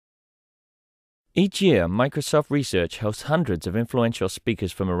Each year, Microsoft Research hosts hundreds of influential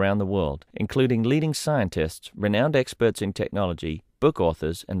speakers from around the world, including leading scientists, renowned experts in technology, book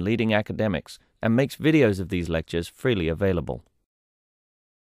authors, and leading academics, and makes videos of these lectures freely available.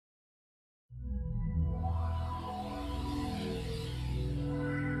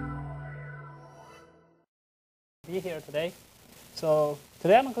 Be here today. So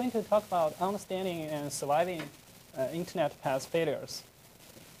today I'm going to talk about understanding and surviving internet path failures.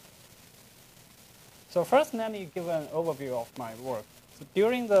 So first, let me give an overview of my work. So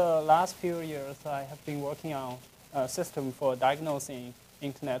during the last few years, I have been working on a system for diagnosing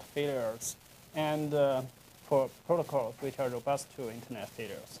internet failures and for protocols which are robust to internet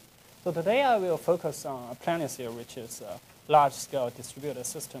failures. So today I will focus on PlanetSeer, which is a large-scale distributed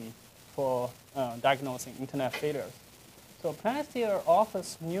system for diagnosing internet failures. So PlanetSeer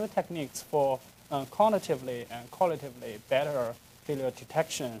offers new techniques for quantitatively and qualitatively better failure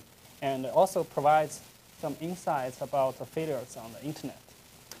detection, and also provides some insights about the failures on the internet.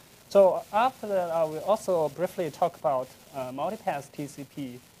 So after that, I will also briefly talk about multipath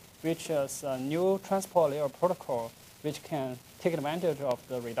TCP, which is a new transport layer protocol which can take advantage of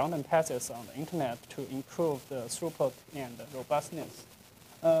the redundant paths on the internet to improve the throughput and the robustness.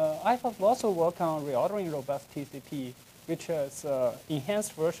 I have also worked on reordering robust TCP, which is an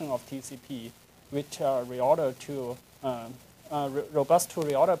enhanced version of TCP, which are reordered to robust to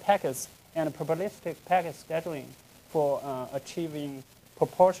reorder packets and probabilistic packet scheduling for achieving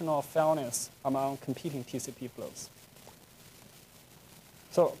proportional fairness among competing TCP flows.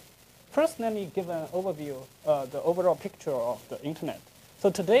 So first, let me give an overview of the overall picture of the internet. So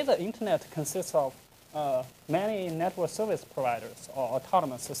today, the internet consists of many network service providers or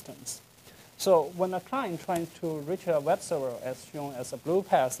autonomous systems. So when a client tries to reach a web server, as shown as a blue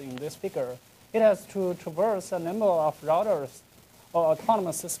path in this figure, it has to traverse a number of routers or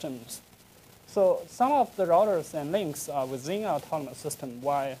autonomous systems. So some of the routers and links are within an autonomous system,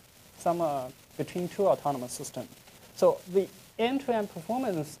 while some are between two autonomous systems. So the end-to-end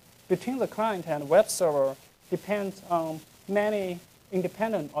performance between the client and web server depends on many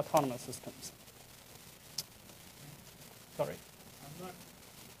independent autonomous systems. Sorry. I'm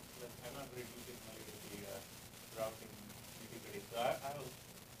not really familiar with the routing nitty-gritty. So I was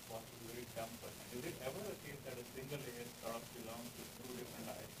watching a very dumb question. Is it ever the case that a single layer sort of belongs to two different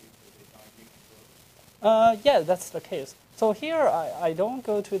ISPs that they jointly control? Yeah, that's the case. So here, I don't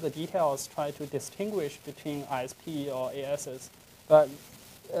go to the details, try to distinguish between ISP or ASs, but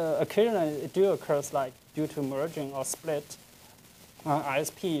occasionally it do occurs like due to merging or split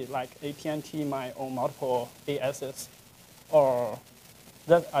ISP, like AT&T might own multiple ASs, or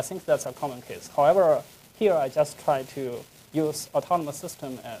that, I think that's a common case. However, here I just try to use autonomous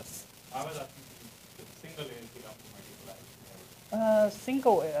system as. I was asking if single layers belong to multiple ISPs.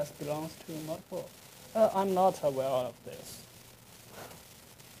 Single AS belongs to multiple. I'm not aware of this.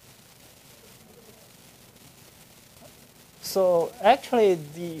 So actually,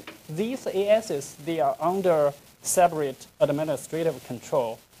 these ASs, they are under separate administrative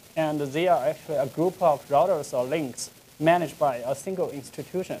control, and they are actually a group of routers or links managed by a single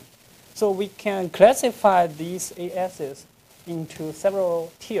institution. So we can classify these ASs into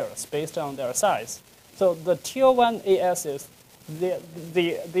several tiers based on their size. So the tier 1 ASs,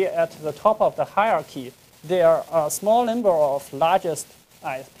 they at the top of the hierarchy, there are a small number of largest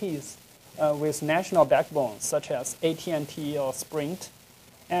ISPs with national backbones, such as AT&T or Sprint.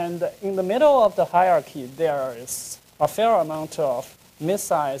 And in the middle of the hierarchy, there is a fair amount of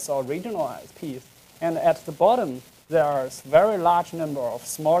mid-size or regional ISPs. And at the bottom, there is a very large number of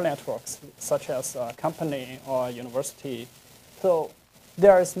small networks, such as a company or a university. So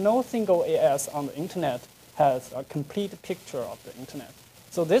there is no single AS on the internet has a complete picture of the internet.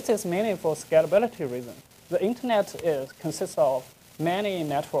 So this is mainly for scalability reason. The internet consists of many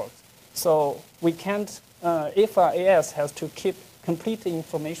networks. So we can't, if our AS has to keep complete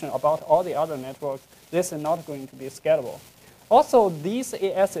information about all the other networks, this is not going to be scalable. Also, these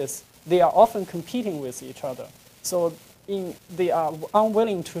ASs, they are often competing with each other. So they are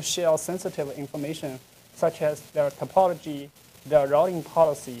unwilling to share sensitive information, such as their topology, their routing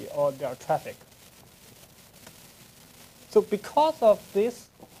policy, or their traffic. So because of this,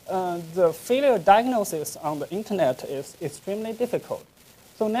 the failure diagnosis on the internet is extremely difficult.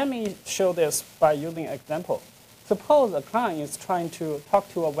 So let me show this by using an example. Suppose a client is trying to talk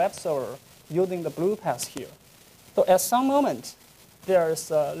to a web server using the blue path here. So at some moment, there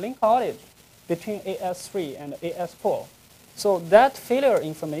is a link outage between AS3 and AS4. So that failure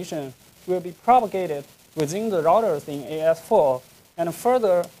information will be propagated within the routers in AS4 and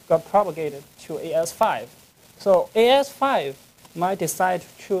further got propagated to AS5. So AS5 might decide to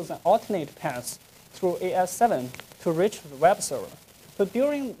choose an alternate path through AS7 to reach the web server. So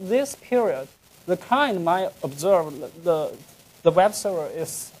during this period, the client might observe the web server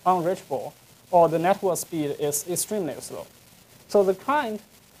is unreachable or the network speed is extremely slow. So the client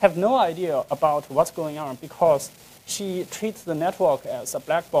have no idea about what's going on because she treats the network as a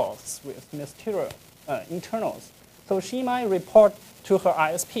black box with mysterious internals. So she might report to her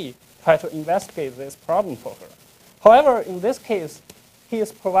ISP, try to investigate this problem for her. However, in this case,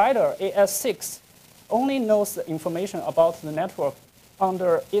 his provider, AS6, only knows the information about the network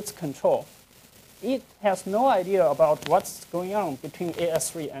under its control. It has no idea about what's going on between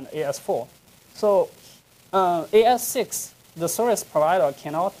AS3 and AS4. So AS6, the service provider,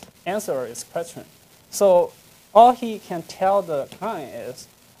 cannot answer this question. So all he can tell the client is,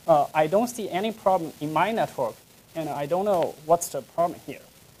 I don't see any problem in my network, and I don't know what's the problem here.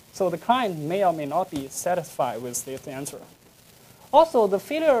 So the client may or may not be satisfied with this answer. Also, the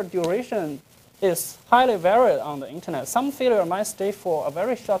failure duration is highly varied on the internet. Some failure might stay for a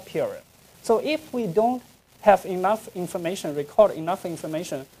very short period. So if we don't have enough information, record enough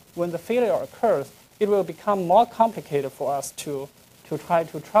information, when the failure occurs, it will become more complicated for us to try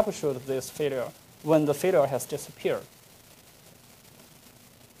to troubleshoot this failure when the failure has disappeared.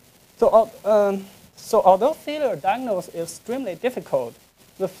 So, although failure diagnosis is extremely difficult,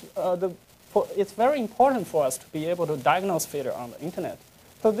 it's very important for us to be able to diagnose failure on the internet.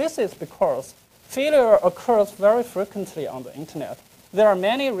 So this is because failure occurs very frequently on the internet. There are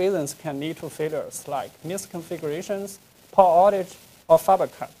many reasons can lead to failures, like misconfigurations, power outage, or fiber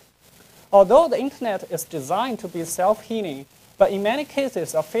cut. Although the internet is designed to be self-healing, but in many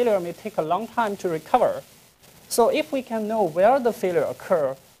cases, a failure may take a long time to recover. So if we can know where the failure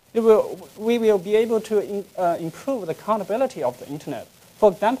occurs, we will be able to improve the accountability of the internet.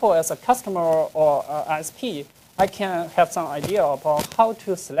 For example, as a customer or ISP, I can have some idea about how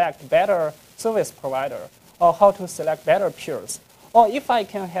to select better service provider or how to select better peers. Or if I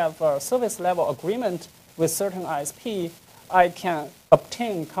can have a service level agreement with certain ISP, I can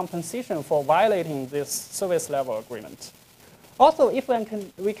obtain compensation for violating this service level agreement. Also, if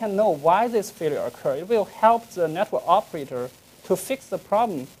we can know why this failure occurred, it will help the network operator to fix the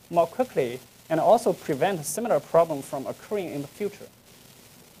problem more quickly and also prevent a similar problem from occurring in the future.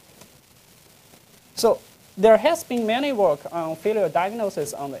 So there has been many work on failure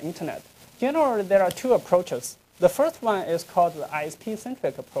diagnosis on the internet. Generally, there are two approaches. The first one is called the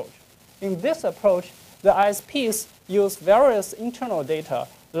ISP-centric approach. In this approach, the ISPs use various internal data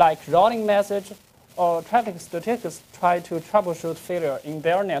like routing message or traffic statistics to try to troubleshoot failure in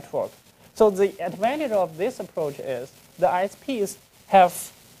their network. So the advantage of this approach is the ISPs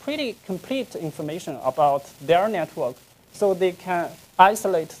have pretty complete information about their network, so they can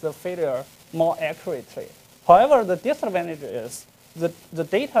isolate the failure more accurately. However, the disadvantage is the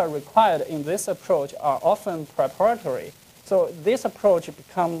data required in this approach are often proprietary. So this approach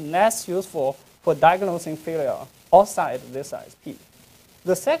becomes less useful for diagnosing failure outside this ISP.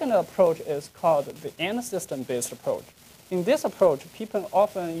 The second approach is called the end system-based approach. In this approach, people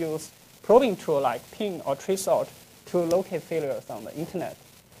often use probing tools like ping or traceout to locate failures on the internet.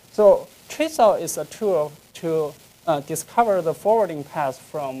 So traceout is a tool to discover the forwarding path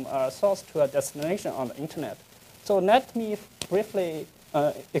from a source to a destination on the internet. So let me briefly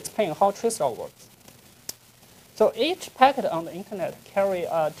explain how traceout works. So each packet on the internet carries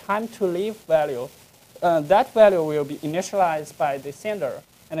a time to leave value. That value will be initialized by the sender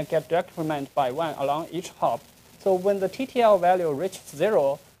and get decremented by 1 along each hop. So when the TTL value reaches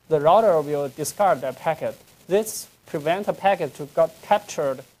 0, the router will discard that packet. This prevents a packet to get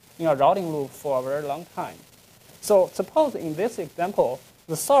captured in a routing loop for a very long time. So suppose in this example,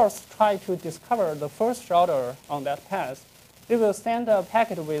 the source tries to discover the first router on that path. It will send a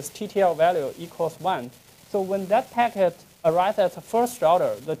packet with TTL value equals 1. So when that packet arrives at the first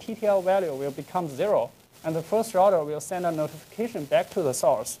router, the TTL value will become 0, and the first router will send a notification back to the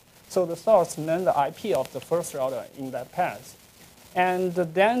source. So the source learns the IP of the first router in that path. And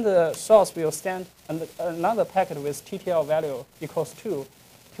then the source will send another packet with TTL value equals 2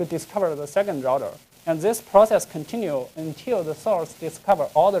 to discover the second router. And this process continues until the source discovers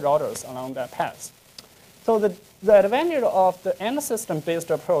all the routers along that path. So the advantage of the end system-based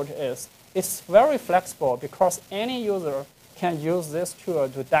approach is it's very flexible because any user can use this tool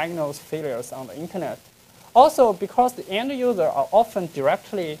to diagnose failures on the internet. Also, because the end user are often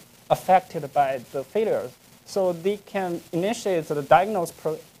directly affected by the failures, so they can initiate the diagnosis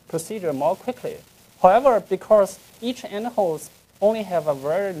procedure more quickly. However, because each end host only have a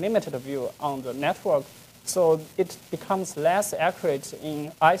very limited view on the network, so it becomes less accurate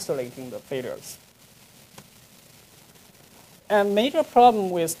in isolating the failures. a major problem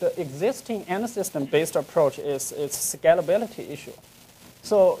with the existing end-system-based approach is its scalability issue.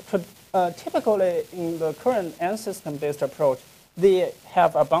 So typically in the current end-system-based approach, they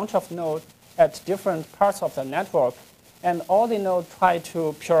have a bunch of nodes at different parts of the network, and all the nodes try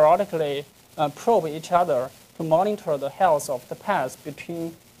to periodically probe each other to monitor the health of the path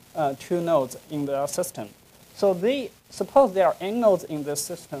between two nodes in the system. So suppose there are n nodes in this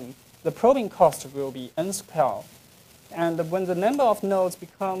system, the probing cost will be n squared. And when the number of nodes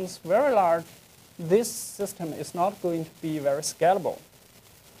becomes very large, this system is not going to be very scalable.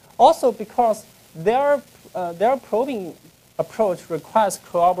 Also, because their probing approach requires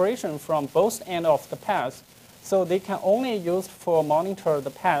cooperation from both ends of the path, so they can only use for monitor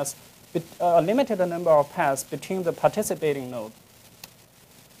the path, a limited number of paths between the participating nodes.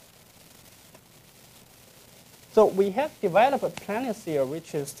 So we have developed PlanetSeer,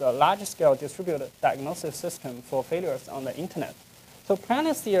 which is a large-scale distributed diagnosis system for failures on the internet. So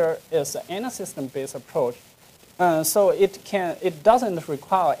PlanetSeer is an end-system-based approach. So it doesn't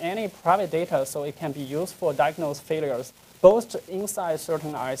require any private data, so it can be used for diagnose failures, both inside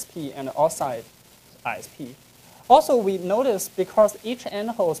certain ISP and outside ISP. Also, we noticed because each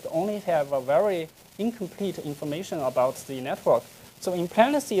end host only have a very incomplete information about the network. So in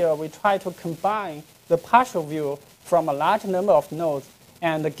PlanetSeer, we try to combine the partial view from a large number of nodes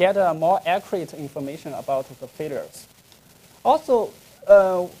and get a more accurate information about the failures. Also,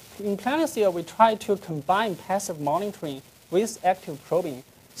 in PlanetSeer, we try to combine passive monitoring with active probing.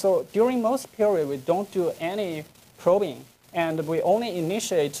 So during most period, we don't do any probing, and we only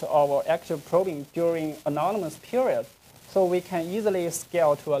initiate our active probing during anonymous period. So we can easily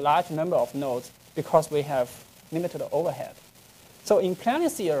scale to a large number of nodes because we have limited overhead. So in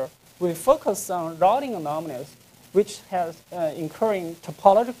PlanetSeer, we focus on routing anomalies, which has incurring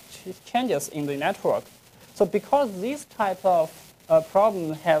topological changes in the network. So because these type of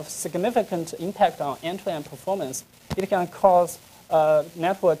problems have significant impact on end-to-end performance, it can cause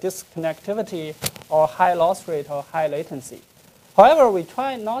network disconnectivity or high loss rate or high latency. However, we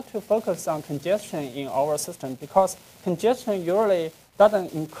try not to focus on congestion in our system because congestion usually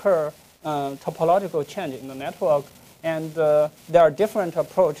doesn't incur topological change in the network, and there are different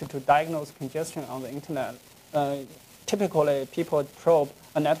approaches to diagnose congestion on the internet. Typically, people probe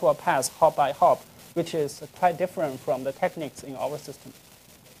a network path hop by hop, which is quite different from the techniques in our system.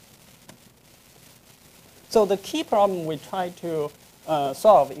 So the key problem we try to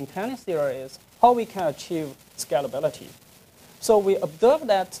solve in PlanetSeer is how we can achieve scalability. So we observe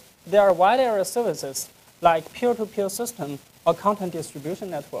that there are wide area services like peer-to-peer system or content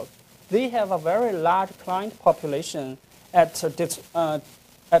distribution network. They have a very large client population at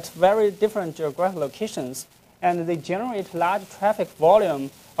very different geographic locations, and they generate large traffic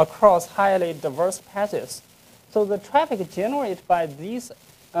volume across highly diverse paths. So the traffic generated by these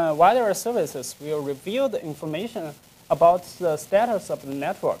wide area services will reveal the information about the status of the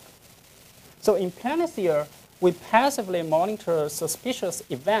network. So in PlanetSeer, we passively monitor suspicious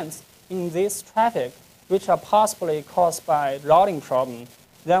events in this traffic, which are possibly caused by routing problems.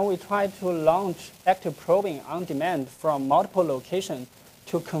 Then we try to launch active probing on demand from multiple locations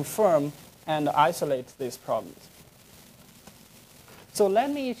to confirm and isolate these problems. So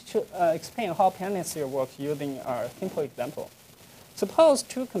let me explain how PlanetSeer works using a simple example. Suppose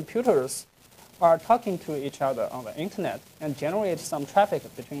two computers are talking to each other on the internet and generate some traffic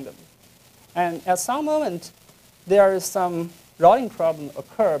between them. And at some moment, there is some routing problem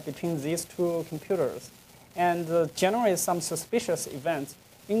occur between these two computers and generate some suspicious events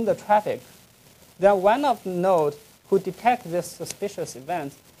in the traffic. Then one of the nodes who detect this suspicious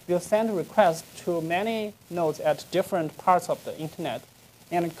event will send requests to many nodes at different parts of the internet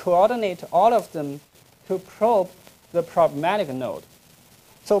and coordinate all of them to probe the problematic node.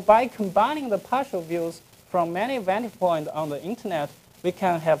 So by combining the partial views from many vantage points on the internet, we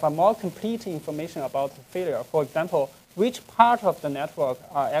can have a more complete information about the failure. For example, which part of the network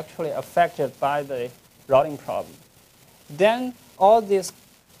are actually affected by the routing problem. Then all these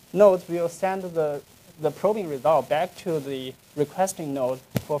nodes will send the probing result back to the requesting node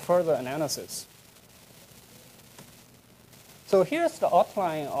for further analysis. So here's the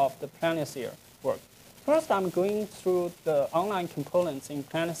outline of the PlanetSeer work. First, I'm going through the online components in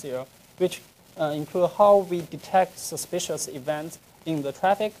PlanetSeer, which include how we detect suspicious events in the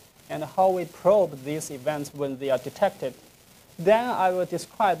traffic and how we probe these events when they are detected. Then I will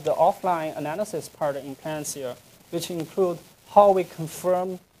describe the offline analysis part in PlanetSeer, which include how we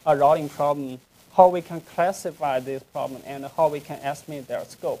confirm a routing problem, how we can classify this problem, and how we can estimate their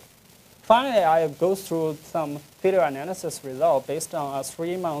scope. Finally, I go through some failure analysis results based on a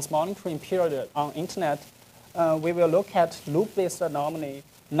 3-month monitoring period on internet we will look at loop-based anomaly,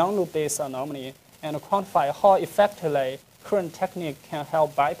 non-loop-based anomaly, and quantify how effectively current technique can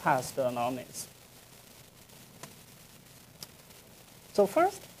help bypass the anomalies. So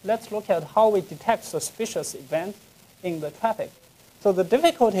first, let's look at how we detect suspicious events in the traffic. So the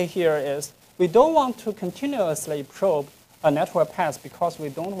difficulty here is we don't want to continuously probe a network path because we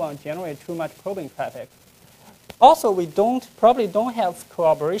don't want to generate too much probing traffic. Also, we probably don't have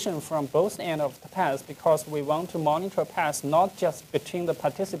cooperation from both ends of the path because we want to monitor paths not just between the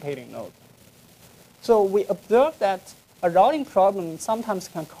participating nodes. So we observe that a routing problem sometimes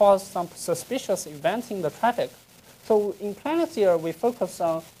can cause some suspicious events in the traffic. So in PlanetSeer, we focus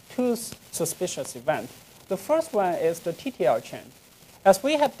on two suspicious events. The first one is the TTL change. As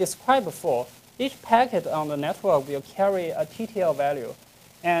we have described before, each packet on the network will carry a TTL value.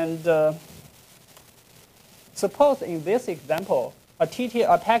 And suppose in this example, a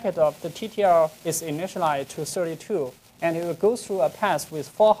packet of the TTL is initialized to 32, and it will go through a path with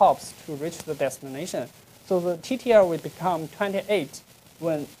 4 hops to reach the destination. So the TTL will become 28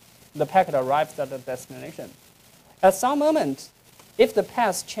 when the packet arrives at the destination. At some moment, if the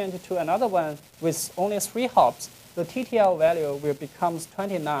path changes to another one with only 3 hops, the TTL value will become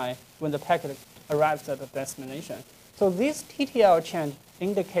 29 when the packet arrives at the destination. So this TTL change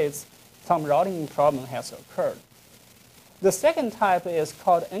indicates some routing problem has occurred. The second type is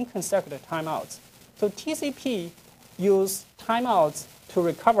called inconsecutive timeouts. So TCP use timeouts to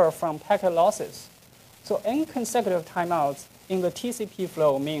recover from packet losses. So inconsecutive timeouts in the TCP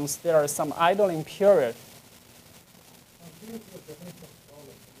flow means there is some idling period.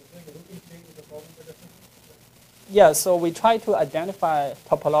 Yeah, so we try to identify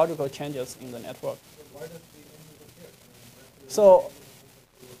topological changes in the network. So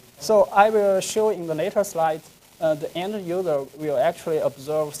I will show in the later slides, the end user will actually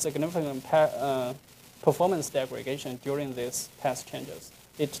observe significant performance degradation during these path changes.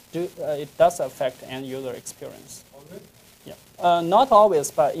 It does affect end user experience. Always? Yeah. Not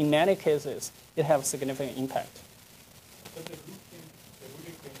always, but in many cases, it has significant impact. So the routing change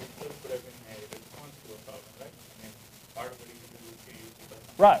itself could have been a response to a problem, right? I mean, part of it is the route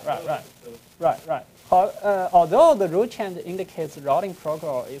change. Right. Although the route change indicates the routing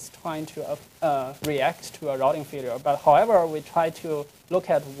protocol is trying to react to a routing failure, but however, we try to look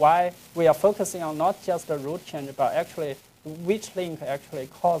at why we are focusing on not just the route change, but actually which link actually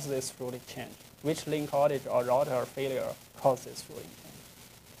caused this routing change, which link outage or router failure caused this routing change.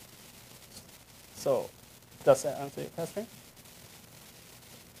 So does that answer your question?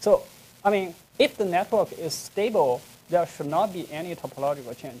 So, I mean, if the network is stable, there should not be any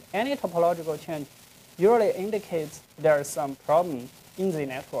topological change. Any topological change usually indicates there is some problem in the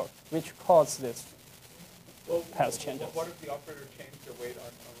network which caused this path changes. What if the operator changed the weight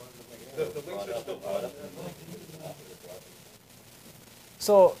on one of the links? The links are still valid.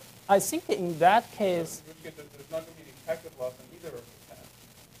 So I think in that case, there's not going to be any packet loss on either of the paths.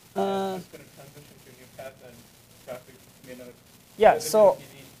 It's going to transition to a new path and traffic may not. Yeah, so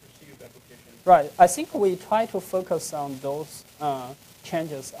right. I think we try to focus on those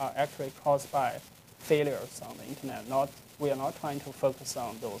changes are actually caused by failures on the internet. We are not trying to focus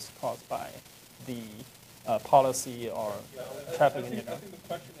on those caused by the policy or traffic engineering. I think the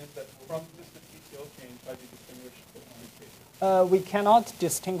question is that from this TTL change, how do you distinguish the we cannot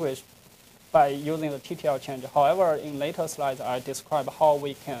distinguish by using the TTL change. However, in later slides, I describe how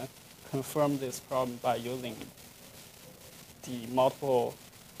we can confirm this problem by using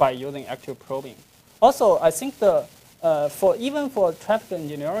by using active probing. Also, I think even for traffic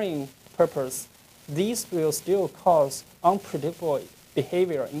engineering purpose, these will still cause unpredictable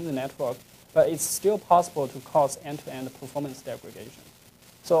behavior in the network, but it's still possible to cause end-to-end performance degradation.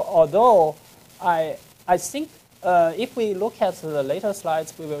 So although I think if we look at the later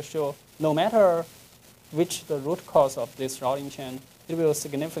slides, we will show no matter which the root cause of this routing change, it will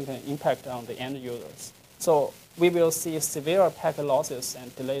significantly impact on the end users. So we will see severe packet losses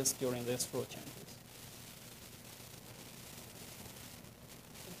and delays during these route changes.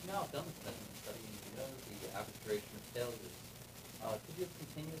 Since you've now done the sentiment study and you know the average duration of failures, could you have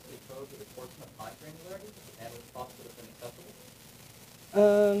continuously probed with a portion of high granularity and would cost would have been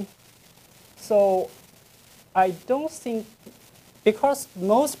acceptable? So I don't think, because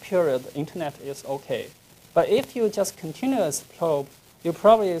most period the internet is okay, but if you just continuously probe, you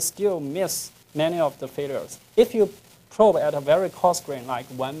probably still miss many of the failures. If you probe at a very coarse grain, like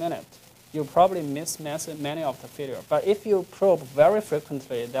 1 minute, you probably miss many of the failures. But if you probe very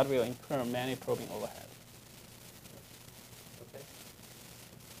frequently, that will incur many probing overhead.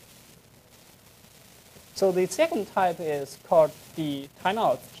 So the second type is called the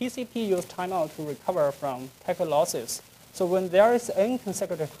timeout. TCP uses timeout to recover from packet losses. So when there is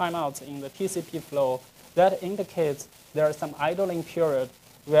inconsecutive timeouts in the TCP flow, that indicates there is some idling period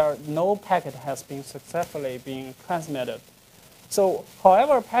where no packet has been successfully being transmitted. So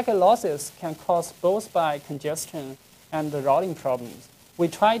however, packet losses can cause both by congestion and the routing problems. We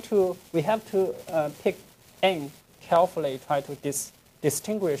have to pick and carefully try to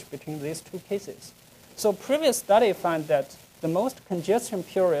distinguish between these two cases. So previous study found that the most congestion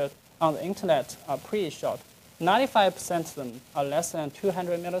period on the internet are pretty short. 95% of them are less than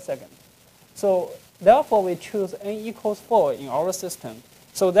 200 milliseconds. So therefore, we choose n equals 4 in our system.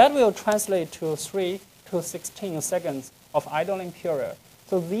 So that will translate to 3 to 16 seconds of idling period.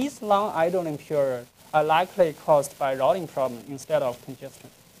 So these long idling periods are likely caused by routing problem instead of congestion.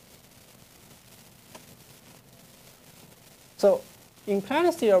 So in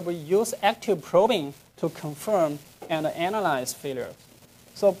PlanetSeer, we use active probing to confirm and analyze failures.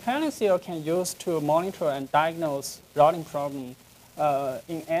 So PlanetSeer can use to monitor and diagnose routing problem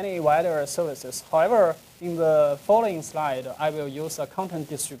in any wider services. However, in the following slide, I will use a content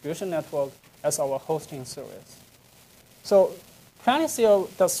distribution network as our hosting service. So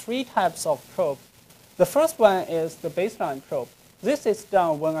PlanetSeer does 3 types of probe. The first one is the baseline probe. This is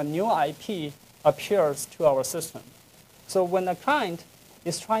done when a new IP appears to our system. So when a client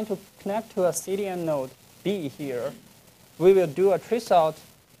is trying to connect to a CDN node B here, we will do a traceout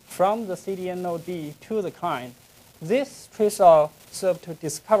from the CDN node B to the client. This traceout serves to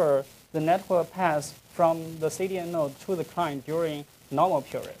discover the network path from the CDN node to the client during normal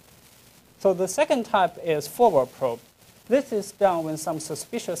period. So the second type is forward probe. This is done when some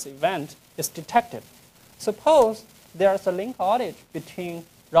suspicious event is detected. Suppose there's a link outage between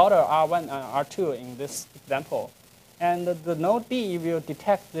router R1 and R2 in this example. And the node B will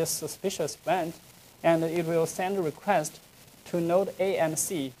detect this suspicious event, and it will send a request to node A and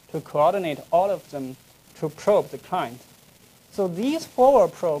C to coordinate all of them to probe the client. So these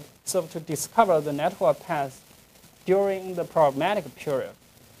forward probes serve to discover the network path during the problematic period.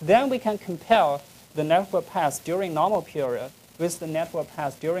 Then we can compare the network path during normal period with the network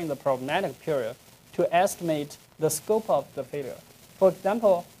path during the problematic period to estimate the scope of the failure. For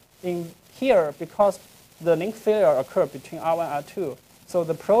example, in here, because the link failure occurred between R1 and R2, so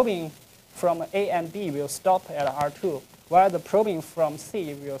the probing from A and B will stop at R2, while the probing from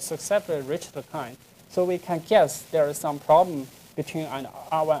C will successfully reach the client. So we can guess there is some problem between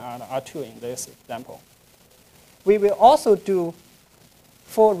R1 and R2 in this example. We will also do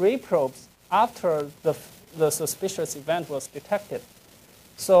 4 reprobes after the suspicious event was detected.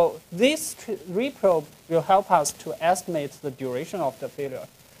 So this reprobe will help us to estimate the duration of the failure.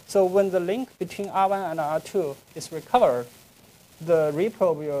 So when the link between R1 and R2 is recovered, the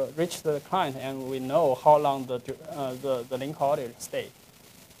reprobe will reach the client, and we know how long the link outage stayed.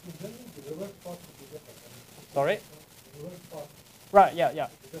 Sorry? Right, yeah.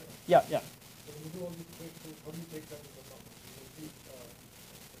 Yeah. Yeah.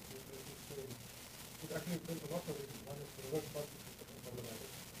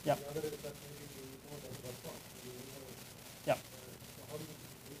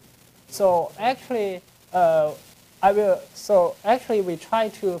 So actually, we try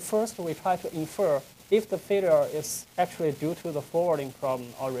to infer if the failure is actually due to the forwarding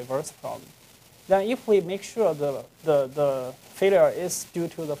problem or reverse problem. Then if we make sure the failure is due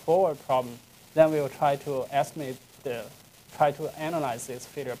to the forward problem, then we will try to analyze this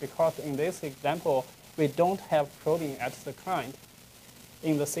failure, because in this example, we don't have probing at the client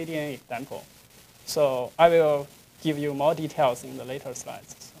in the CDN example. So I will give you more details in the later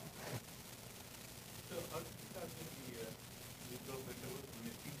slides. So how did you calculate the probe interval when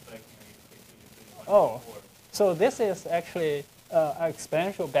it seems like you basically Oh, so this is actually an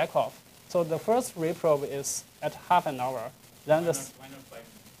exponential backoff. So the first reprobe is at half an hour. Then why not 5 minutes?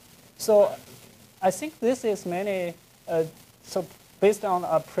 So I think this is mainly, so based on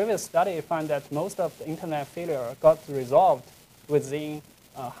a previous study, we found that most of the internet failure got resolved within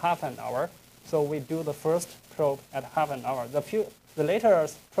half an hour. So we do the first probe at half an hour. The later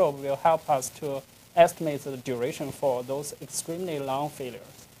probe will help us to estimate the duration for those extremely long failures.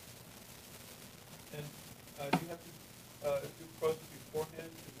 And do you have to do process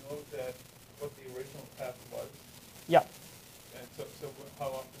beforehand to know that what the original path was? Yeah. And so how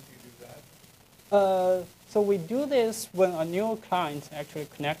often do you do that? So we do this when a new client actually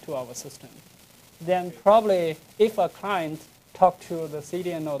connects to our system. Then probably if a client talks to the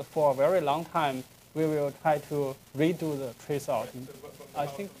CDN node for a very long time, we will try to redo the traceout. Right.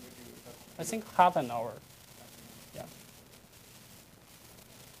 So I think half an hour. Yeah.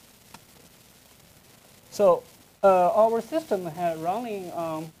 So our system had running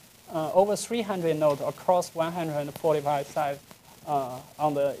over 300 nodes across 145 sites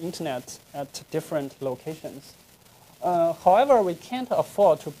on the internet at different locations. However, we can't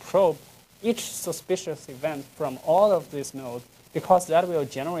afford to probe each suspicious event from all of these nodes because that will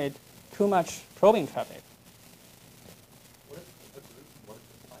generate too much probing traffic. What is a group and what is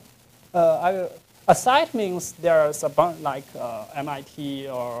a site? A site means there's a bunch like MIT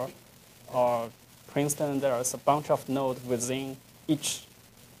or Princeton. There's a bunch of nodes within each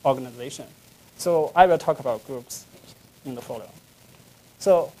organization. So I will talk about groups in the following.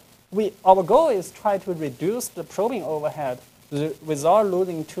 So our goal is try to reduce the probing overhead without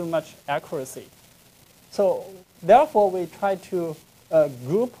losing too much accuracy. So therefore, we try to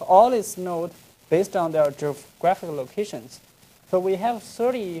group all these nodes based on their geographical locations. So we have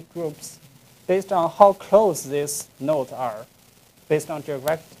 30 groups based on how close these nodes are, based on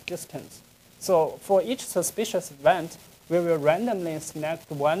geographic distance. So for each suspicious event, we will randomly select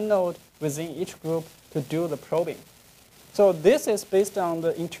one node within each group to do the probing. So this is based on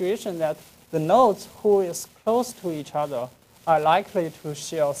the intuition that the nodes who is close to each other are likely to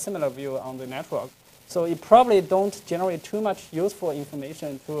share similar view on the network. So it probably don't generate too much useful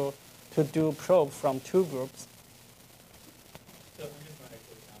information to do probe from two groups. So here's my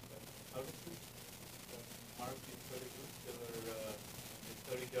example. How does this mark these 30 groups? There were these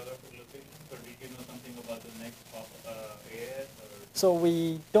 30 geographical locations, or did you know something about the next AS? So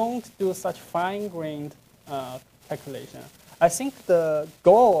we don't do such fine-grained calculation. I think the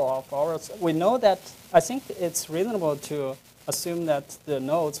goal of ours, we know that, I think it's reasonable to assume that the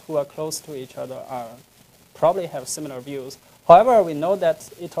nodes who are close to each other probably have similar views. However, we know that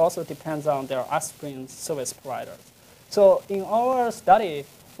it also depends on their upstream service providers. So in our study,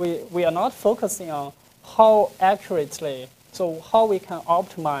 we are not focusing on how accurately, so how we can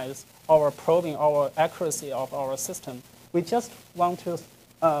optimize our probing, our accuracy of our system. We just want to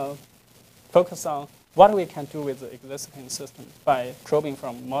focus on what we can do with the existing system by probing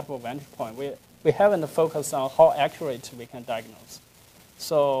from multiple vantage points. We haven't focused on how accurate we can diagnose.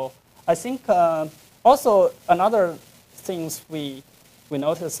 So I think also another things we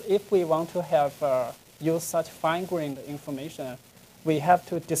notice, if we want to have use such fine-grained information, we have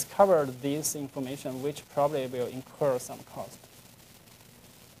to discover this information, which probably will incur some cost.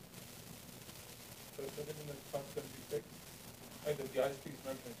 So then the cost going to be fixed? Like the ISP is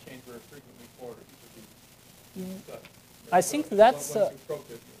not going to change very frequently for each of these stuff. I think that's once you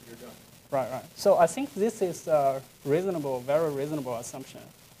probe it, you're done. right. So I think this is a reasonable, very reasonable assumption.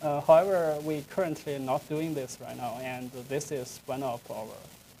 However, we currently not doing this right now, and this is one of our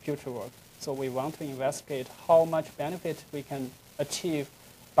future work. So we want to investigate how much benefit we can achieve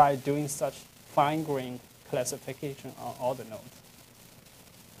by doing such fine-grained classification on all the nodes.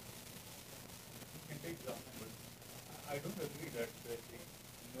 You can take something, but I don't agree that the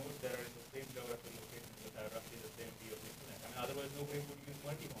nodes that are in the same geographical location will have roughly the same view of the internet. I mean, otherwise nobody would use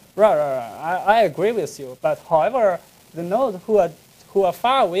multi-home. Right. I agree with you. But however, the nodes who are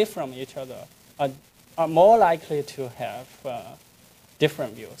far away from each other are more likely to have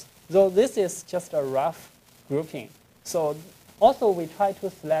different views. So this is just a rough grouping. So also we try to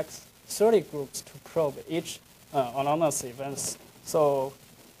select 30 groups to probe each anomalous events. So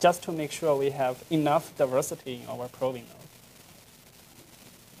just to make sure we have enough diversity in our probing node.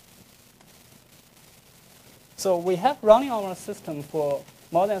 So we have running our system for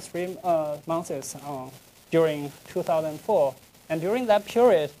more than 3 months during 2004. And during that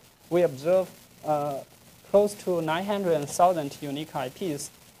period, we observed close to 900,000 unique IPs,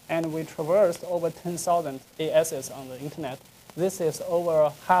 and we traversed over 10,000 ASs on the internet. This is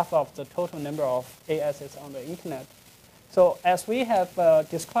over half of the total number of ASs on the internet. So as we have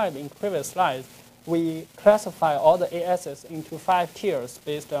described in previous slides, we classify all the ASs into 5 tiers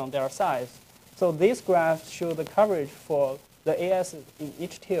based on their size. So these graphs show the coverage for the ASs in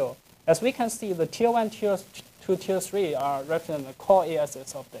each tier. As we can see, the tier 1, tier 2, tier 3 are represent the core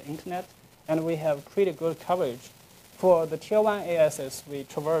ASs of the internet, and we have pretty good coverage. For the tier 1 ASs, we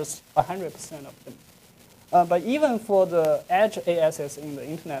traverse 100% of them. But even for the edge ASs in the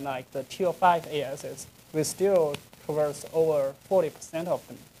internet, like the tier 5 ASs, we still traverse over 40% of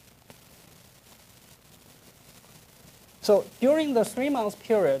them. So during the 3 month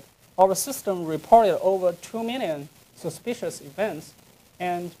period, our system reported over 2 million suspicious events,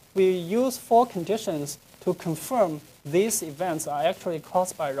 and we use 4 conditions to confirm these events are actually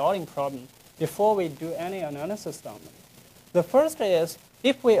caused by routing problem before we do any analysis on them. The first is,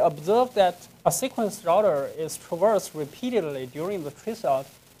 if we observe that a sequence router is traversed repeatedly during the traceout,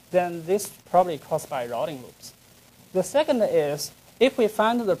 then this is probably caused by routing loops. The second is, if we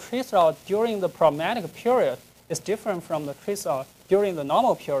find the trace route during the problematic period is different from the trace route during the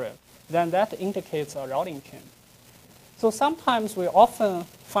normal period, then that indicates a routing change. So sometimes we often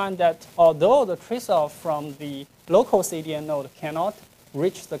find that although the trace route from the local CDN node cannot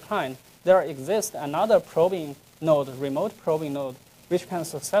reach the client, there exists another probing node, remote probing node, which can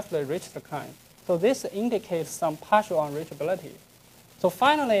successfully reach the client. So this indicates some partial unreachability. So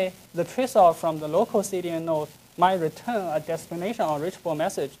finally, the trace route from the local CDN node might return a destination unreachable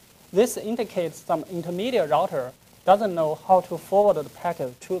message. This indicates some intermediate router doesn't know how to forward the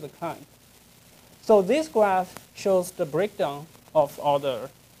packet to the client. So this graph shows the breakdown of all the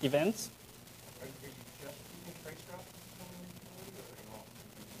events. Are you just using trace route or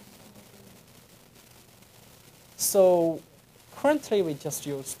So currently, we just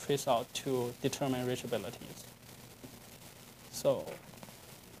use trace route to determine reachabilities. So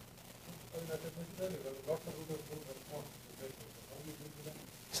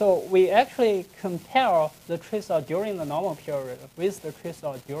we actually compare the trace route during the normal period with the trace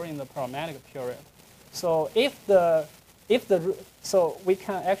route during the problematic period. So so we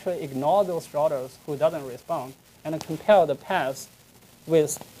can actually ignore those routers who doesn't respond and compare the path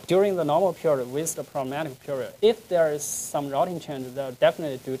with during the normal period with the problematic period. If there is some routing change, they're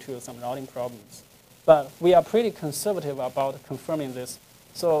definitely due to some routing problems. But we are pretty conservative about confirming this.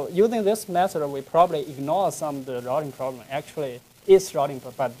 So using this method, we probably ignore some of the routing problem. Actually, is routing,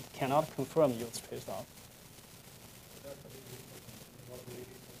 but cannot confirm use trace route.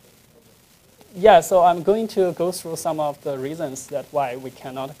 Yeah, so I'm going to go through some of the reasons that why we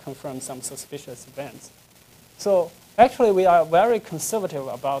cannot confirm some suspicious events. So actually, we are very conservative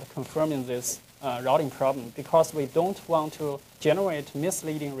about confirming this routing problem because we don't want to generate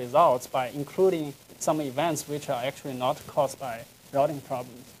misleading results by including some events which are actually not caused by routing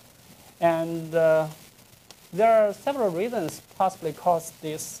problems. And there are several reasons possibly cause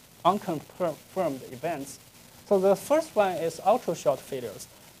these unconfirmed events. So the first one is ultra-short failures.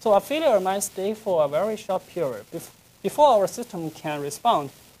 So a failure might stay for a very short period. Before our system can respond,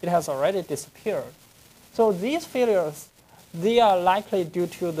 it has already disappeared. So these failures, they are likely due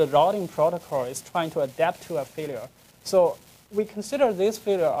to the routing protocol is trying to adapt to a failure. So we consider these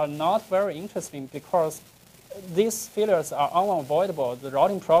failures are not very interesting because these failures are unavoidable. The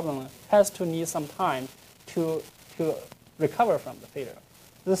routing problem has to need some time to recover from the failure.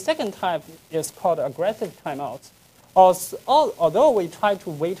 The second type is called aggressive timeouts. Although we try to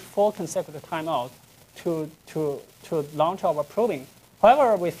wait 4 consecutive timeouts to launch our probing,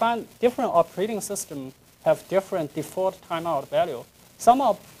 however, we find different operating systems have different default timeout value. Some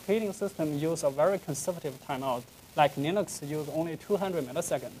operating systems use a very conservative timeout, like Linux use only 200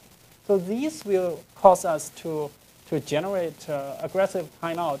 milliseconds. So these will cause us to generate aggressive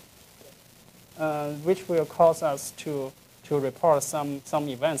timeout, which will cause us to report some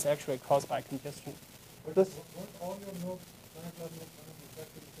events actually caused by congestion. All your nodes,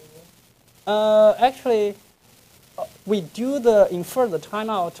 exactly Actually, we do infer the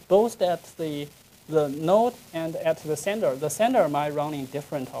timeout both at the node and at the sender. The sender might run in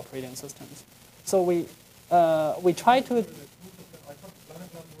different operating systems. So we try to.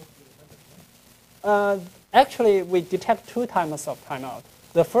 Actually, we detect 2 types of timeout.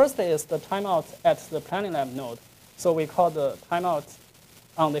 The first is the timeout at the PlanetLab node. So we call the timeout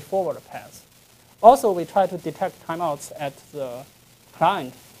on the forward path. Also, we try to detect timeouts at the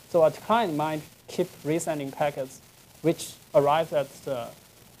client. So a client might keep resending packets which arrive at the.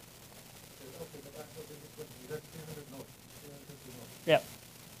 Yeah.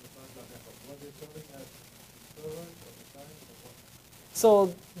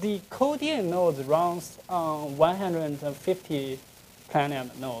 So the CodeDN node runs on 150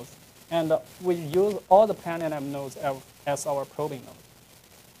 PlanetLab nodes. And we use all the PlanetLab nodes as our probing node.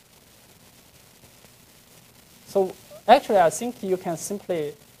 So actually, I think you can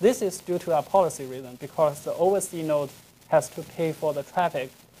simply, this is due to a policy reason because the overseas node has to pay for the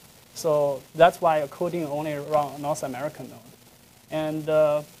traffic. So that's why a coding only run North American node. And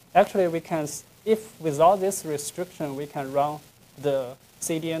actually, we can, if without this restriction, we can run the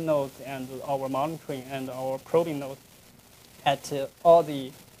CDN node and our monitoring and our probing node at all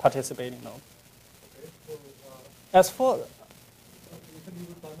the participating nodes. Okay, so, As for you can use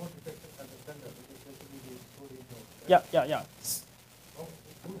timeout detection as a sender, which is basically the coding node. yeah. Oh,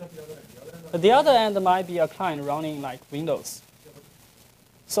 who's at the other end? The other end might be a client running like Windows. Yeah, but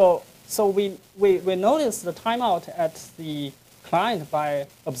So we notice the timeout at the client by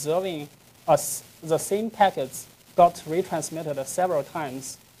observing the same packets got retransmitted several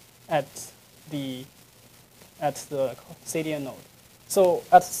times at the CDN node. So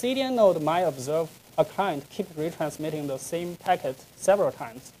at CDN node might observe a client keeps retransmitting the same packet several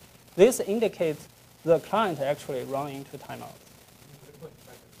times, this indicates the client actually run into timeout.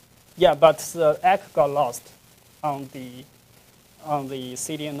 Yeah, but the ACK got lost on the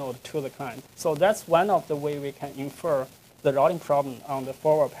CDN node to the client. So that's one of the way we can infer the routing problem on the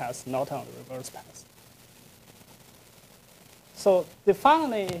forward pass, not on the reverse pass. So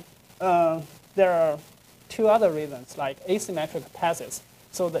finally, there are two other reasons, like asymmetric passes.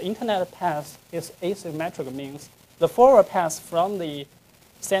 So the internet pass is asymmetric, means the forward pass from the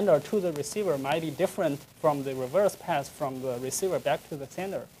sender to the receiver might be different from the reverse pass from the receiver back to the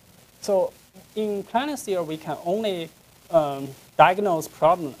sender. So in PlanetSeer, we can only diagnose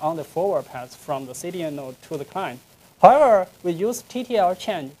problem on the forward pass from the CDN node to the client. However, we use TTL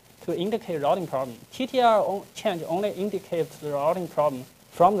change to indicate routing problem. TTL change only indicates the routing problem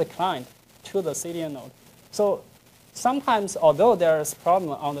from the client to the CDN node. So sometimes, although there is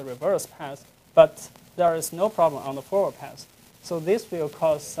problem on the reverse pass, but there is no problem on the forward pass. So this will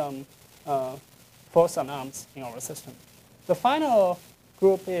cause some false alarms in our system. The final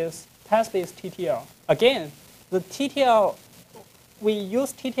group is path-based TTL. Again, the TTL, we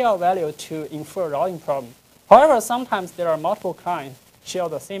use TTL value to infer routing problem. However, sometimes there are multiple clients share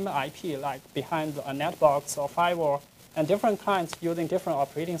the same IP, like behind a netbox or firewall, and different clients using different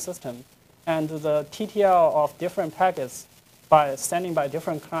operating system. And the TTL of different packets by sending by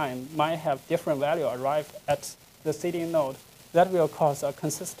different client might have different value arrive at the CDN node. That will cause a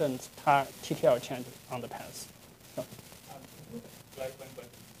consistent TTL change on the path. So. Like one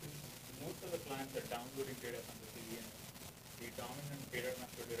question. Most of the clients are downloading data from the CDN. The dominant data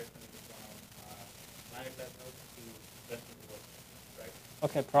master direction is from planet node to rest of the world, right?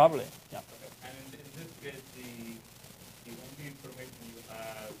 Okay, probably, yeah. Okay. And in this case, the only information you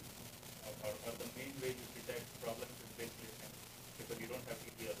have, or the main way you detect problems is basically because you don't have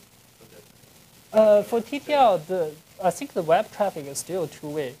TTL. For TTL, I think the web traffic is still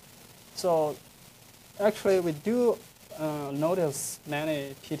two-way. So actually, we do notice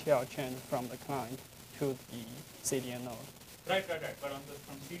many TTL change from the client to the CDN node. Right. But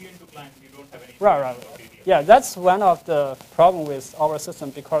from CDN to client, you don't have any. Right. Yeah, that's one of the problem with our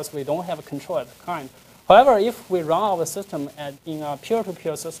system because we don't have control at the client. However, if we run our system in a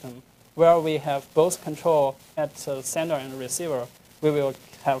peer-to-peer system where we have both control at the sender and the receiver, we will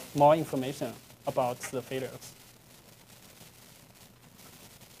have more information about the failures.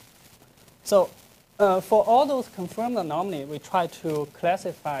 So for all those confirmed anomalies, we try to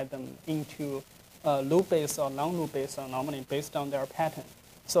classify them into loop-based or non-loop-based anomaly based on their pattern.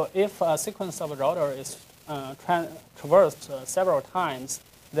 So if a sequence of a router is traversed several times,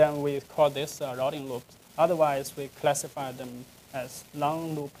 then we call this routing loop. Otherwise, we classify them as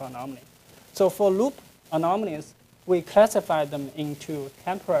non-loop anomaly. So for loop anomalies, we classify them into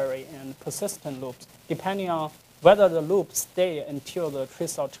temporary and persistent loops, depending on whether the loop stays until the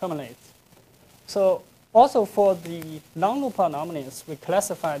traceroute terminates. So also for the non-loop anomalies, we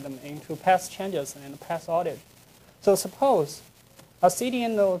classify them into path changes and path outage. So suppose a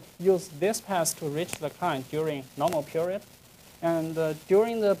CDN node used this path to reach the client during normal period, and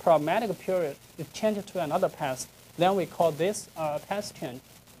during the problematic period, it changed to another path. Then we call this path change.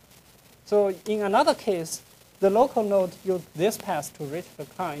 So in another case, the local node used this path to reach the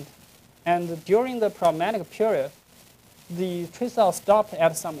client, and during the problematic period, the traceroute stopped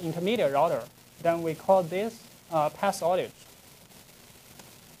at some intermediate router. Then we call this path outage.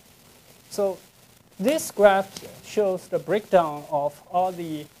 So this graph shows the breakdown of all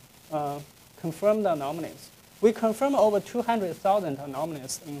the confirmed anomalies. We confirmed over 200,000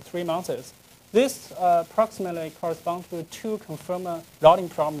 anomalies in 3 months. This approximately corresponds to 2 confirmed routing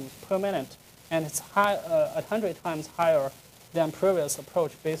problems per minute, and it's 100 times higher than previous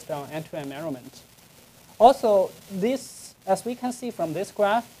approach based on end-to-end measurement. Also, this, as we can see from this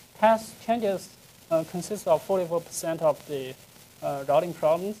graph, path changes consist of 44% of the routing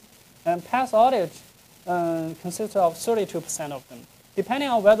problems, and path outage consists of 32% of them. Depending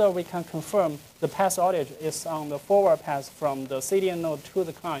on whether we can confirm the path outage is on the forward path from the CDN node to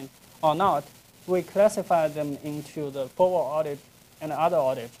the client or not, we classify them into the forward outage and other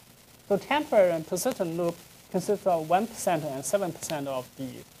outage. So temporary and persistent loop consists of 1% and 7% of the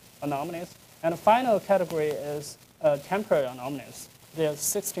anomalies. And the final category is temporary anomalies. There's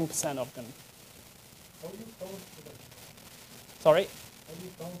 16% of them. How do you count them? Sorry? How do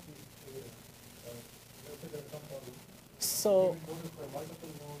you count these evidence? Let's say there are some problems. So,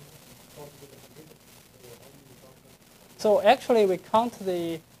 So actually, we count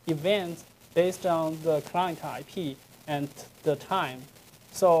the events based on the client IP and the time.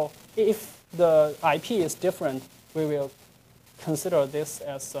 So if the IP is different, we will consider this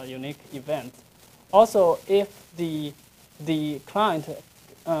as a unique event. also, if the client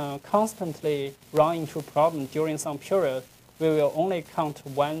constantly run into problem during some period, we will only count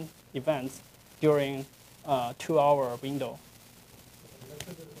one event during 2-hour window.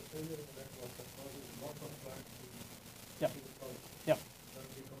 Yeah. Yeah.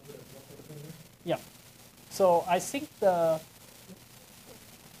 Yeah. So I think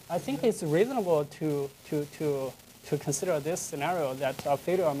it's reasonable to consider this scenario that a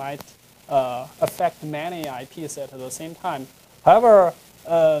failure might affect many IPs at the same time. However,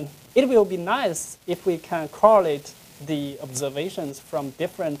 it will be nice if we can correlate the observations from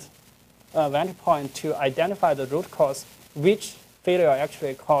different vantage points to identify the root cause, which failure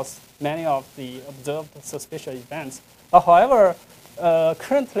actually caused many of the observed suspicious events. However,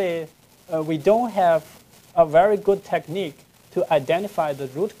 currently we don't have a very good technique to identify the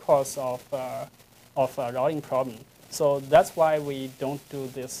root cause of a routing problem. So that's why we don't do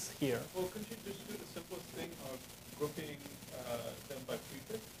this here. Well, could you just do the simplest thing of grouping them by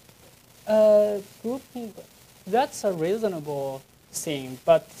prefix? Grouping, that's a reasonable thing.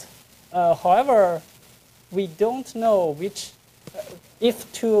 But however, we don't know which,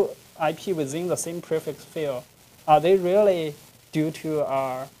 if two IP within the same prefix fail, are they really due to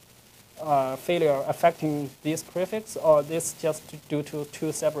our failure affecting this prefix, or this just due to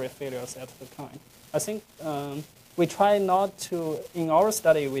two separate failures at the time? I think we try not to, in our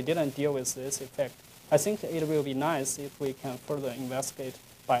study, we didn't deal with this effect. I think it will be nice if we can further investigate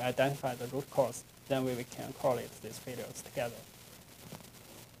by identifying the root cause, then we can correlate these failures together.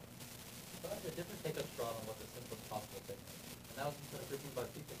 So I have a different take-up straw on what the simplest possible thing is. And that was instead of grouping by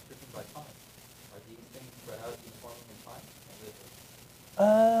prefix, grouping by time. Are these things spread out uniformly in time?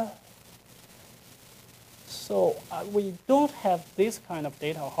 So we don't have this kind of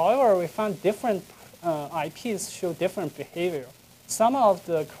data. However, we found different IPs show different behavior. Some of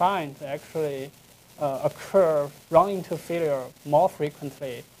the clients actually run into failure more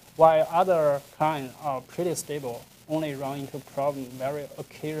frequently, while other clients are pretty stable, only run into problem very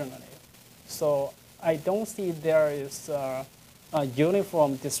occasionally. So I don't see there is a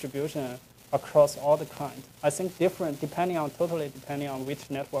uniform distribution across all the clients. I think totally depending on which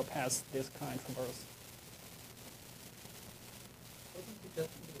network has this kind of traverse. I wasn't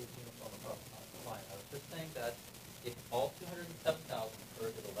suggesting it was uniform across the line. I was just saying that if all 207,000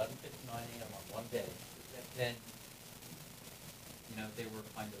 occurred at 11:59 a.m. on one day, then they were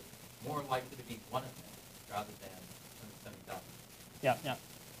kind of more likely to be one event rather than 270,000. Yeah, yeah.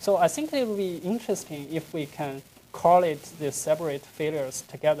 So I think it would be interesting if we can correlate the separate failures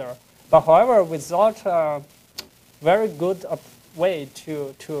together. But however, without a very good way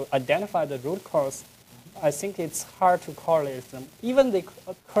to identify the root cause, I think it's hard to correlate them. Even they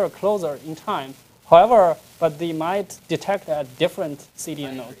occur closer in time. However, but they might detect at different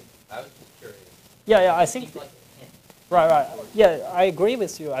CDN nodes. I was just curious. Yeah, I think. Like Right. Yeah, I agree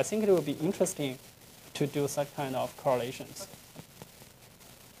with you. I think it would be interesting to do such kind of correlations.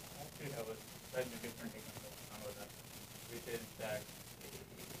 I actually have a slightly different take on that, which is that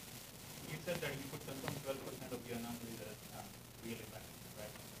you said that you could confirm 12% of the anomalies as real events,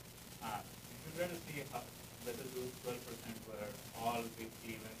 right? If you try to see whether those 12% were all big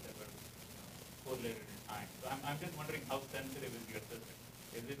events that were correlated in time. So I'm just wondering how sensitive is your system?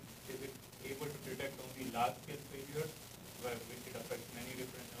 Is it able to detect only large-scale failures, which it affects many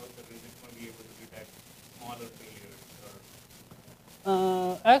different nodes, or is it going to be able to detect smaller failures?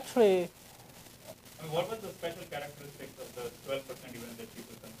 Actually, I mean, what was the special characteristics of the 12% event that you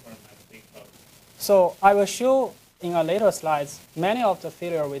could confirm as being problem? so I will show in a later slides, many of the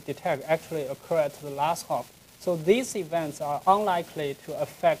failure we detect actually occur at the last hop. So these events are unlikely to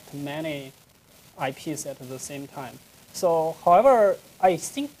affect many IPs at the same time. So however, I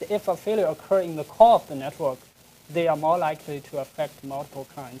think if a failure occurs in the core of the network, they are more likely to affect multiple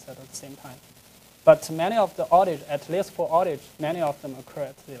clients at the same time. But many of the outage, at least for outage, many of them occur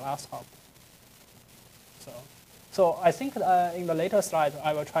at the last hop. So I think in the later slide,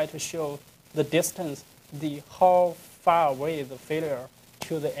 I will try to show the distance, how far away the failure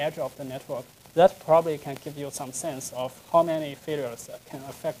to the edge of the network. That probably can give you some sense of how many failures can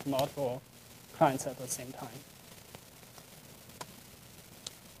affect multiple clients at the same time.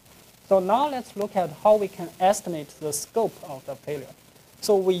 So now let's look at how we can estimate the scope of the failure.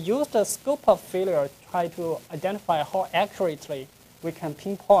 So we use the scope of failure to try to identify how accurately we can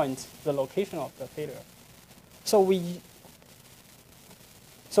pinpoint the location of the failure. So we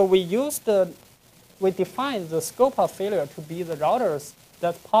define the scope of failure to be the routers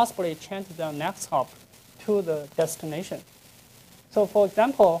that possibly change their next hop to the destination. So for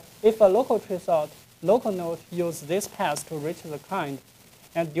example, if a local traceroute local node use this path to reach the client,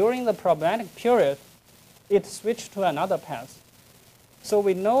 And during the problematic period, it switched to another path. So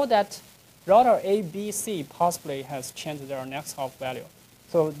we know that router A, B, C possibly has changed their next hop value.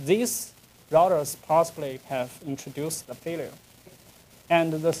 So these routers possibly have introduced the failure.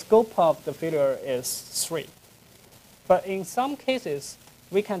 And the scope of the failure is 3. But in some cases,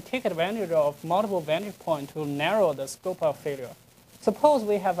 we can take advantage of multiple vantage points to narrow the scope of failure. Suppose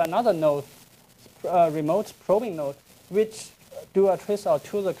we have another node, remote probing node, which do a traceout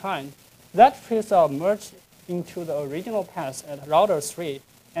to the client. That traceout merges into the original path at router 3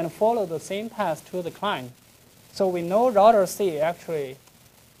 and follow the same path to the client. So we know router C actually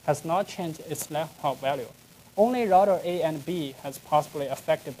has not changed its left hop value. Only router A and B has possibly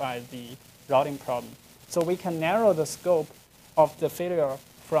affected by the routing problem. So we can narrow the scope of the failure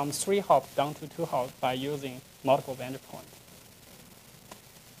from 3 hops down to 2 hops by using multiple vantage points.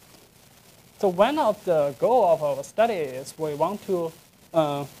 So one of the goals of our study is we want to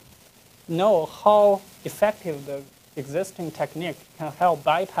know how effective the existing technique can help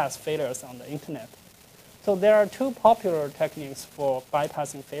bypass failures on the internet. So there are 2 popular techniques for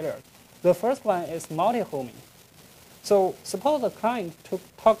bypassing failure. The first one is multi-homing. So suppose the client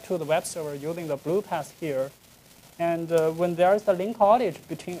talk to the web server using the blue path here, and when there is a link outage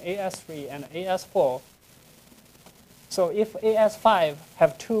between AS3 and AS4, so if AS5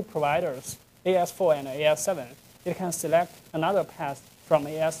 have 2 providers, AS4 and AS7, it can select another path from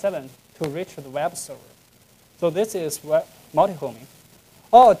AS7 to reach the web server. So this is multi-homing.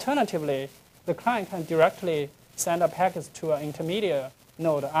 Or alternatively, the client can directly send a packet to an intermediate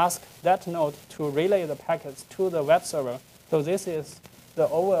node, ask that node to relay the packets to the web server. So this is the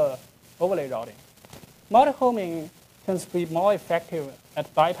overlay routing. Multi-homing tends to be more effective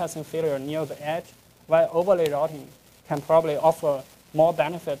at bypassing failure near the edge, while overlay routing can probably offer more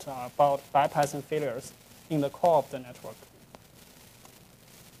benefits about bypassing failures in the core of the network.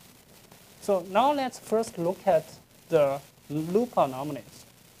 So now let's first look at the loop anomalies.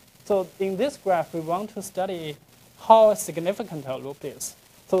 So in this graph, we want to study how significant a loop is.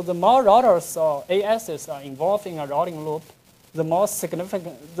 So the more routers or ASs are involved in a routing loop, the more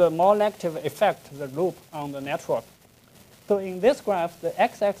significant, the more negative effect the loop on the network. So in this graph, the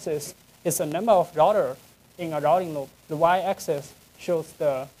x-axis is the number of routers in a routing loop. The y-axis shows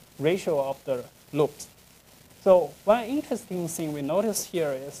the ratio of the loops. So one interesting thing we notice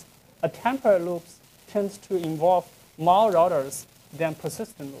here is a temporary loop tends to involve more routers than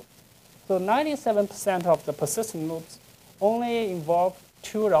persistent loops. So 97% of the persistent loops only involve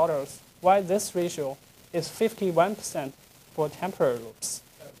 2 routers, while this ratio is 51% for temporary loops.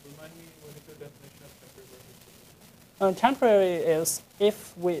 Remind me, what is the definition of temporary versus persistent? Temporary is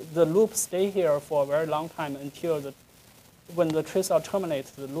if the loop stay here for a very long time until when the traceout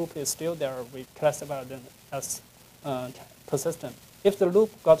terminates, the loop is still there, we classify them as persistent. If the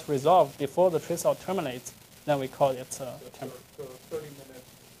loop got resolved before the traceout terminates, then we call it temporary. So 30 minutes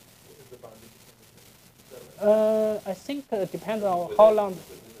is the boundary between the two. I think it depends on how long.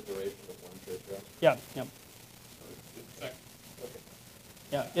 Within the duration of one traceout? Yeah. Okay.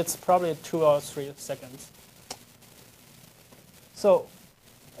 Yeah, it's probably 2 or 3 seconds. So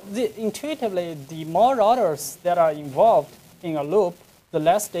intuitively, the more routers that are involved in a loop, the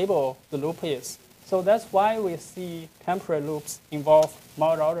less stable the loop is. So that's why we see temporary loops involve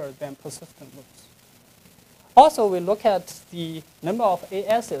more routers than persistent loops. Also, we look at the number of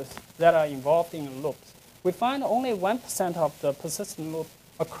ASs that are involved in loops. We find only 1% of the persistent loop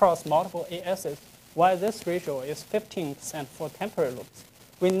across multiple ASs, while this ratio is 15% for temporary loops.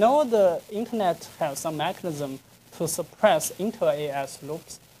 We know the internet has some mechanism to suppress inter-AS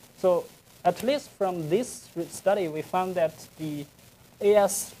loops. So at least from this study, we found that the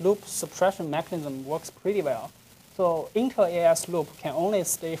AS loop suppression mechanism works pretty well. So inter-AS loop can only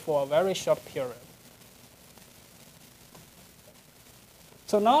stay for a very short period.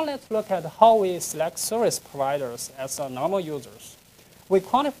 So now let's look at how we select service providers as our normal users. We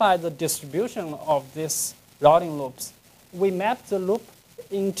quantify the distribution of these routing loops. We map the loop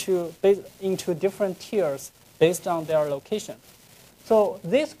into different tiers based on their location. So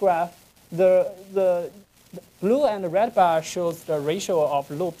this graph, the blue and red bar shows the ratio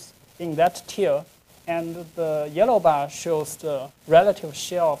of loops in that tier, and the yellow bar shows the relative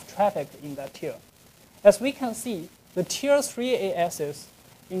share of traffic in that tier. As we can see, the tier 3 ASs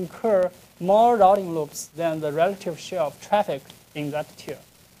incur more routing loops than the relative share of traffic in that tier.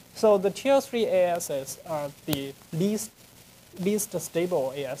 So the tier 3 ASs are the least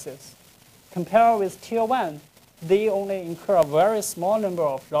stable ASs. Compared with tier 1, they only incur a very small number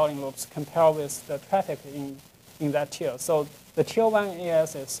of routing loops compared with the traffic in that tier. So the tier 1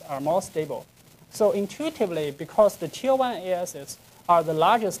 ASs are more stable. So intuitively, because the tier 1 ASs are the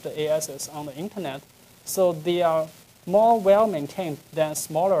largest ASs on the internet, so they are more well-maintained than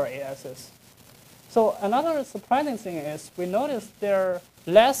smaller ASs. So another surprising thing is we noticed there are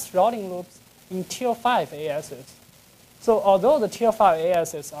less routing loops in Tier 5 ASs. So although the Tier 5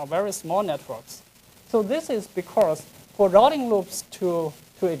 ASs are very small networks, so this is because for routing loops to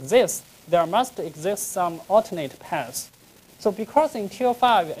exist, there must exist some alternate paths. So because in Tier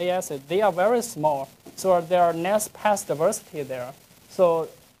 5 ASs, they are very small, so there are less path diversity there. So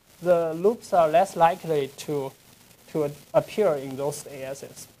the loops are less likely to appear in those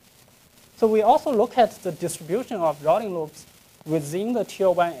ASs. So we also look at the distribution of routing loops within the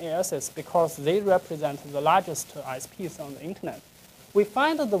Tier 1 ASs because they represent the largest ISPs on the internet. We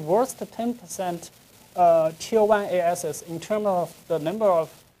find that the worst 10% Tier 1 ASs in terms of the number of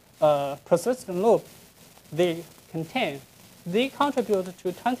persistent loops they contain, they contribute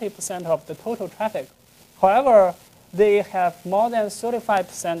to 20% of the total traffic. However, they have more than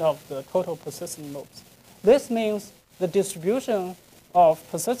 35% of the total persistent loops. This means the distribution of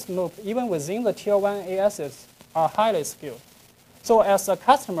persistent loops, even within the Tier 1 ASs, are highly skewed. So as a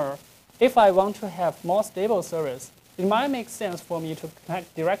customer, if I want to have more stable service, it might make sense for me to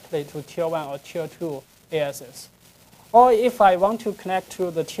connect directly to Tier 1 or Tier 2 ASs. Or if I want to connect to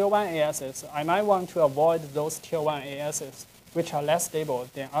the Tier 1 ASs, I might want to avoid those Tier 1 ASs, which are less stable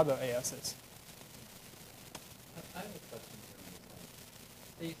than other ASs. I have a question here.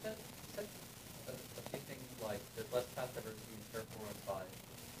 So you said a few things like there's less path diversity in Tier 4 and 5.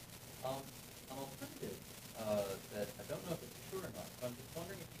 An alternative that I don't know if it's true or not, but I'm just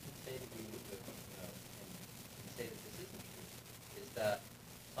wondering if you can say to me, and say that this isn't true, is that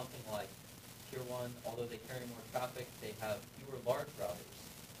something like Tier 1, although they carry more traffic, they have fewer large routers,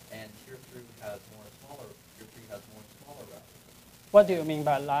 and Tier 3 has more smaller routers. What do you mean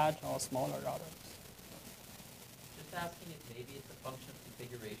by large or smaller routers? Just asking if maybe it's a function of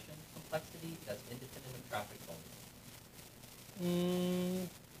configuration complexity that's independent of traffic volume.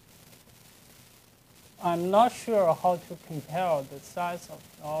 I'm not sure how to compare the size of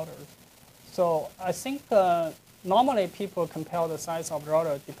routers. So I think normally people compare the size of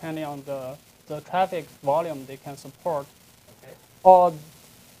router depending on the traffic volume they can support, Okay. or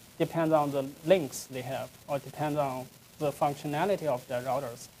depends on the links they have, or depends on the functionality of their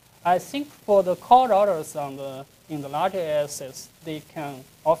routers. I think for the core routers in the larger ASs, they can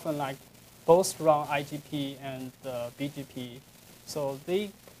often both run IGP and BGP. So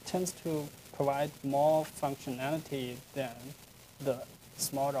they tend to provide more functionality than the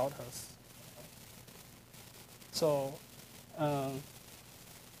small routers. So,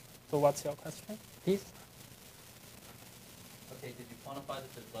 so what's your question, please? Okay, did you quantify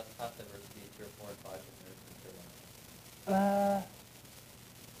that there's less path diversity in Tier 4 and 5 than there is in Tier 1?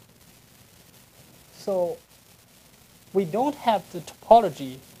 So we don't have the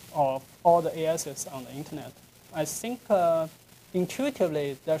topology of all the ASs on the internet. I think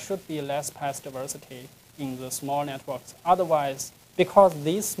intuitively there should be less path diversity in the small networks. Otherwise, because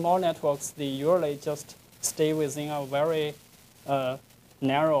these small networks, they usually just stay within a very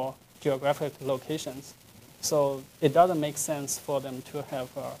narrow geographic locations. So it doesn't make sense for them to have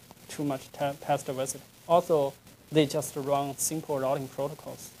too much path diversity. Also, they just run simple routing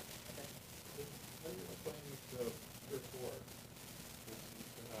protocols. When you're playing the Tier 4, you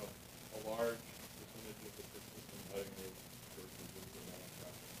can have a large percentage of the persistent routing rate versus the amount of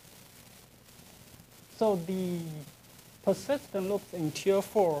traffic. So the persistent loops in Tier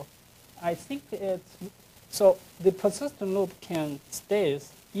 4, I think it's, so the persistent loop can stay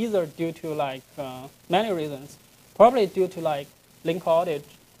either due to many reasons, probably due to link outage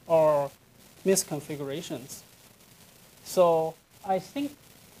or misconfigurations. So I think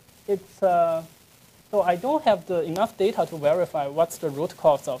it's, so I don't have enough data to verify what's the root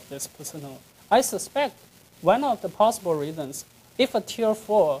cause of this persistent loop. I suspect one of the possible reasons, if a Tier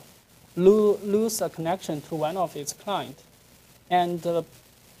 4 lose a connection to one of its clients, and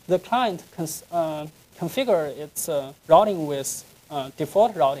the client configure its routing with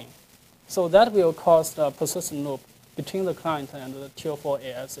default routing. So that will cause the persistent loop between the client and the Tier 4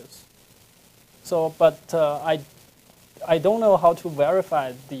 ASs. So, but I don't know how to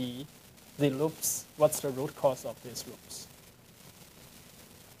verify the loops. What's the root cause of these loops?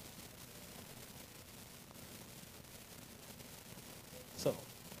 So.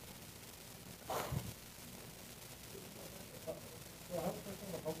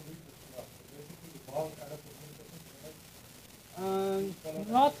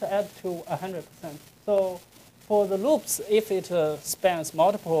 Not add to 100%. So for the loops, if it spans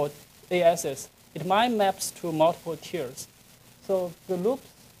multiple ASs, it might maps to multiple tiers. So the loops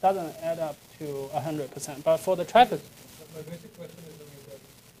doesn't add up to 100%. But for the traffic, My basic question is,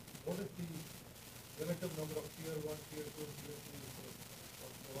 relative number of tier 1, tier 2, tier 3 of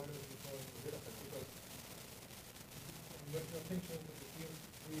providers you saw in the data set, because your thing shows that the tier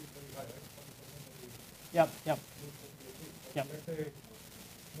 3 is very high, right? 40% of the Yep, yep. groups of tier 3. But Yep. let's say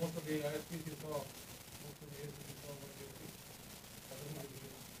most of the ISPs you saw, most of the ASPs you saw were tier 3. That doesn't really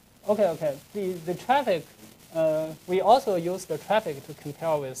mean. Okay, okay. The traffic, we also use the traffic to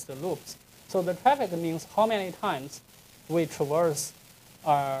compare with the loops. So the traffic means how many times we traverse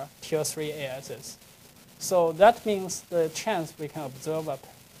our tier 3 ASs. So that means the chance we can observe a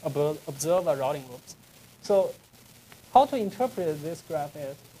routing loops. So how to interpret this graph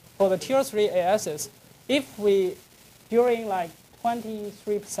is, for the tier 3 ASs, if we, during like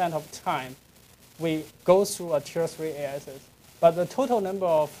 23% of time, we go through a tier 3 ASs, but the total number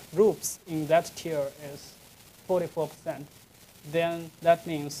of loops in that tier is 44%, then that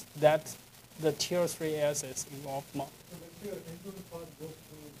means that the tier 3 ASs involve more. So let's say an internal path goes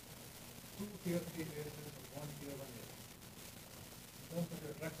through 2 tier 3 ASs and 1 tier 1 AS. In terms of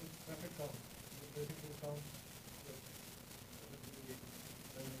your traffic count, you basically count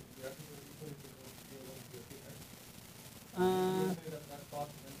the attribute equally to those tier 1, tier 3, right? You say that that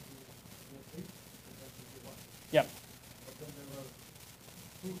path went to tier 3, it went to tier 1. Yeah. But then there were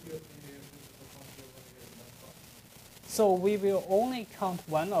 2 tier 3 ASs and 1 tier 1 AS in that path. So we will only count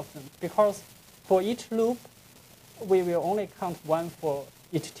one of them, because for each loop, we will only count one for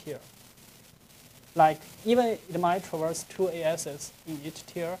each tier. Like, even it might traverse 2 ASs in each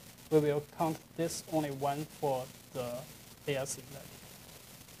tier, we will count this only one for the AS in that.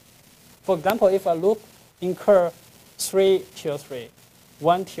 For example, if a loop incur 3 tier 3,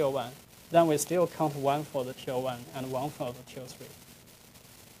 1 tier 1, then we still count one for the tier 1 and one for the tier 3.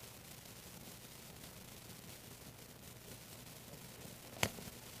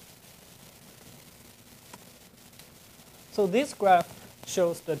 So this graph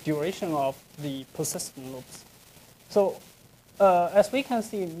shows the duration of the persistent loops. So as we can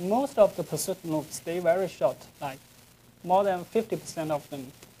see, most of the persistent loops stay very short, like more than 50% of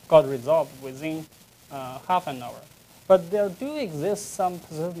them got resolved within half an hour. But there do exist some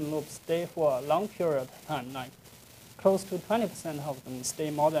persistent loops stay for a long period of time, like close to 20% of them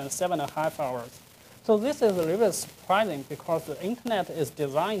stay more than 7.5 hours. So this is a little bit surprising because the internet is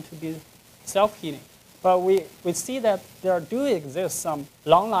designed to be self-healing. But we see that there do exist some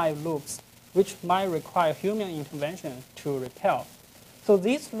long-lived loops which might require human intervention to repair. So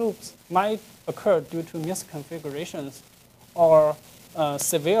these loops might occur due to misconfigurations or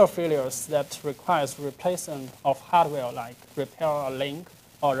severe failures that requires replacement of hardware, like repair a link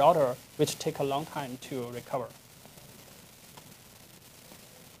or router, which take a long time to recover.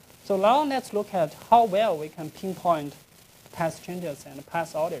 So now let's look at how well we can pinpoint path changes and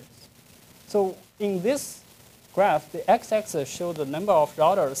path audits. So in this graph, the x-axis shows the number of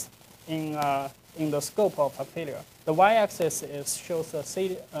routers in the scope of a failure. The y-axis shows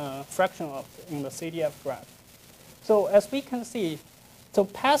the fraction of in the CDF graph. So as we can see, so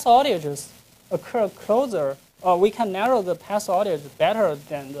path outages occur closer, or we can narrow the path outage better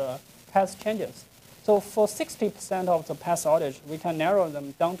than the path changes. So for 60% of the path outage, we can narrow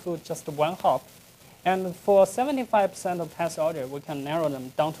them down to just 1 hop. And for 75% of path outage, we can narrow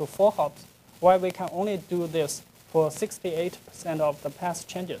them down to 4 hops, while we can only do this for 68% of the path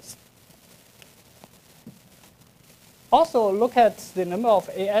changes. Also, look at the number of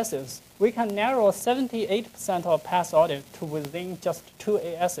ASs. We can narrow 78% of path audit to within just 2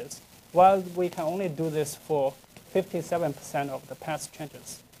 ASs, while we can only do this for 57% of the path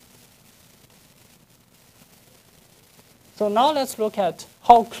changes. So now let's look at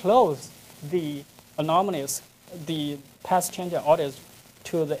how close the anomalies, the path change audits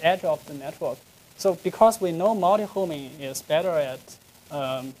to the edge of the network. So because we know multi-homing is better at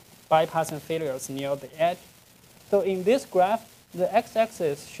bypassing failures near the edge, so in this graph, the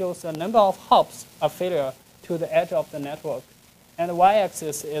x-axis shows the number of hops of failure to the edge of the network, and the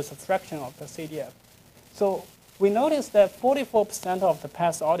y-axis is a fraction of the CDF. So we notice that 44% of the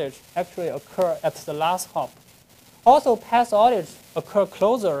path outage actually occur at the last hop. Also, path outage occur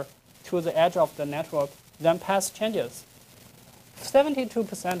closer to the edge of the network than path changes.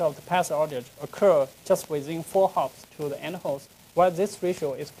 72% of the path outage occur just within 4 hops to the end host, while this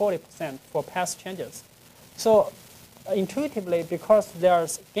ratio is 40% for path changes. So intuitively, because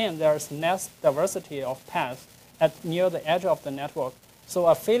there's less diversity of paths near the edge of the network, so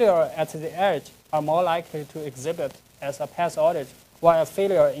a failure at the edge are more likely to exhibit as a path outage, while a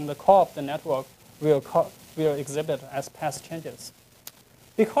failure in the core of the network will exhibit as path changes.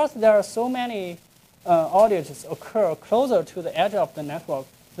 Because there are so many outages occur closer to the edge of the network,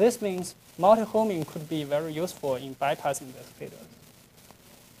 this means multi-homing could be very useful in bypassing these failures.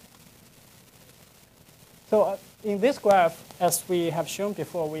 So in this graph, as we have shown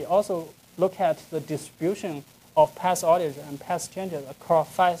before, we also look at the distribution of path outage and path changes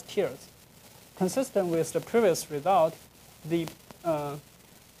across 5 tiers. Consistent with the previous result, the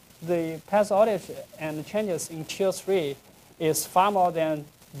path outage and changes in tier 3 is far more than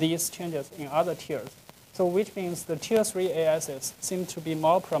these changes in other tiers. So which means the tier 3 ASs seem to be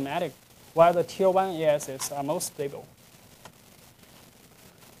more problematic, while the tier 1 ASs are most stable.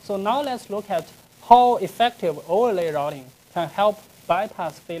 So now let's look at how effective overlay routing can help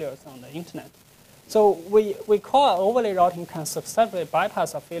bypass failures on the internet. So we call overlay routing can successfully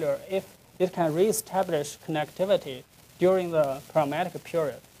bypass a failure if it can reestablish connectivity during the problematic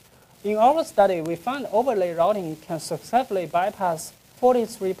period. In our study, we found overlay routing can successfully bypass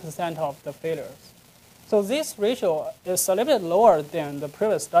 43% of the failures. So this ratio is a little bit lower than the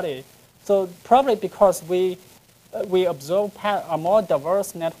previous study. So probably because we observe a more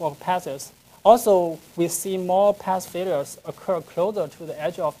diverse network paths. Also, we see more path failures occur closer to the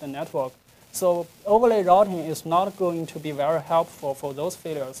edge of the network. So overlay routing is not going to be very helpful for those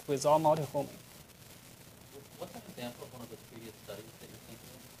failures without multi-homing. What's an example of one of the previous studies that you're thinking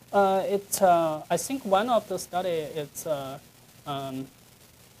of? I think one of the study, it's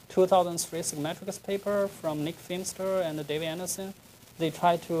 2003 Sigmetrics paper from Nick Finster and David Anderson. They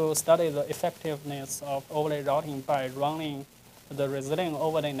try to study the effectiveness of overlay routing by running the resilient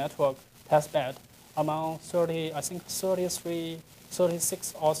overlay network testbed among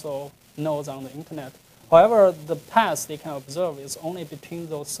 36 also nodes on the internet. However, the path they can observe is only between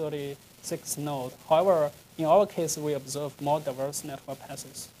those 36 nodes. However, in our case, we observe more diverse network paths.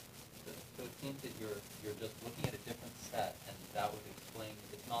 So it seems that you're just looking at a different set, and that would explain,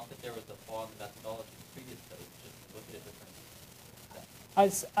 it's not that there was a flaw in the methodology in the previous study, it's just look at a different set.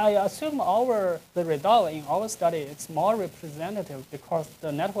 I assume the result in our study is more representative because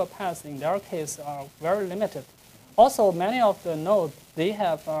the network paths in their case are very limited. Also, many of the nodes they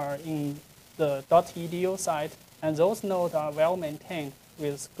have are in the .edu site, and those nodes are well maintained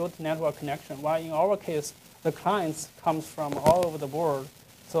with good network connection. While in our case, the clients comes from all over the world,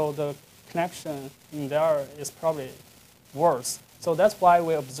 so the connection in there is probably worse. So that's why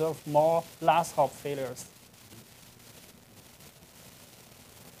we observe more last hop failures.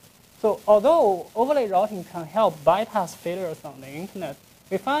 So although overlay routing can help bypass failures on the internet,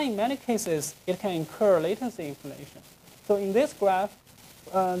 we find in many cases it can incur latency inflation. So in this graph,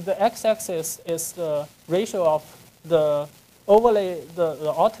 the x-axis is the ratio of the overlay,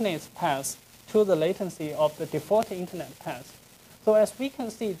 the alternate path to the latency of the default internet path. So as we can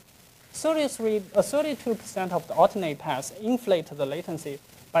see, 32% of the alternate paths inflate the latency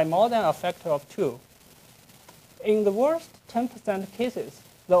by more than a factor of 2. In the worst 10% cases,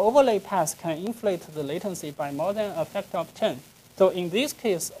 the overlay path can inflate the latency by more than a factor of 10. So in this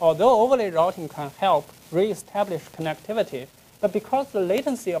case, although overlay routing can help re-establish connectivity, but because the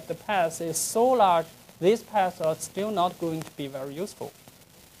latency of the path is so large, these paths are still not going to be very useful.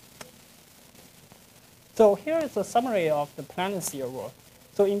 So here is a summary of the PlanetSeer work.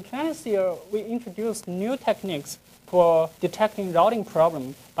 So in PlanetSeer, we introduced new techniques for detecting routing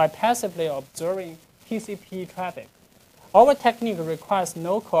problems by passively observing TCP traffic. Our technique requires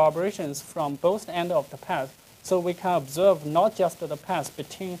no collaborations from both ends of the path, so we can observe not just the path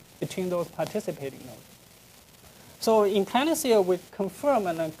between those participating nodes. So in PlanetSeer, we confirm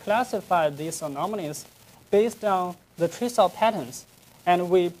and classify these anomalies based on the trace-out patterns, and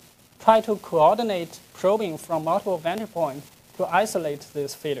we try to coordinate probing from multiple vantage points to isolate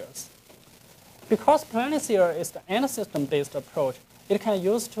these failures. Because PlanetSeer is the end system-based approach, it can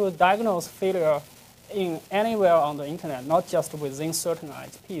use to diagnose failure in anywhere on the internet, not just within certain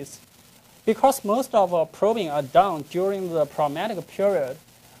ISPs. Because most of our probing are done during the problematic period,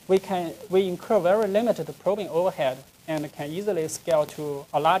 we incur very limited probing overhead and can easily scale to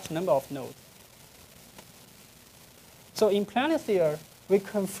a large number of nodes. So in PlanetSeer, we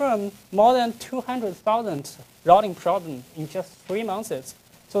confirmed more than 200,000 routing problems in just 3 months.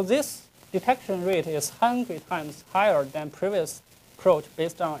 So this detection rate is 100 times higher than previous approach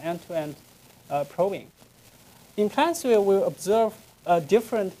based on end-to-end probing. In PlanetSeer, we observe a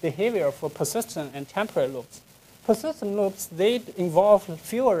different behavior for persistent and temporary loops. Persistent loops, they involve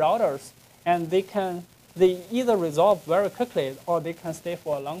fewer routers, and they either resolve very quickly or they can stay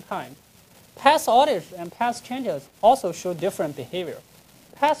for a long time. Path outage and path changes also show different behavior.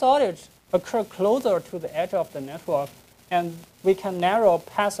 Path outage occur closer to the edge of the network, and we can narrow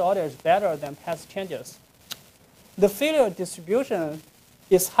path outage better than path changes. The failure distribution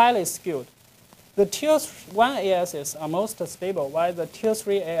is highly skewed. The tier 1 ASs are most stable, while the tier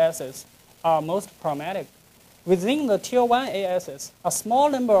 3 ASs are most problematic. Within the tier 1 ASs, a small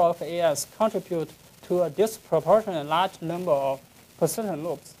number of AS contribute to to a disproportionate large number of persistent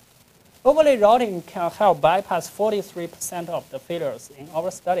loops. Overlay routing can help bypass 43% of the failures in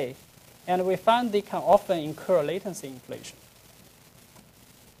our study, and we find they can often incur latency inflation.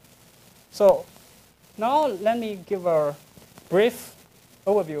 So now let me give a brief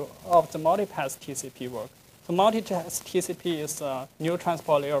overview of the multipath TCP work. So multipath TCP is a new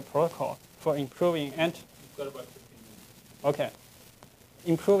transport layer protocol for improving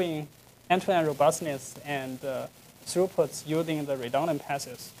improving end-to-end robustness and throughputs using the redundant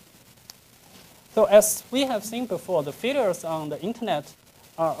passes. So as we have seen before, the failures on the internet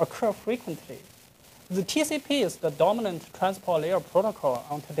occur frequently. The TCP is the dominant transport layer protocol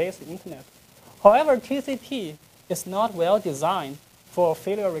on today's internet. However, TCP is not well designed for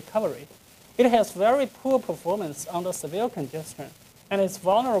failure recovery. It has very poor performance under severe congestion and is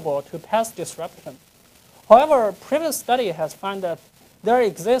vulnerable to path disruption. However, previous study has found that there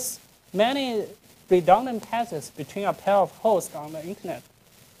exists many redundant paths between a pair of hosts on the internet.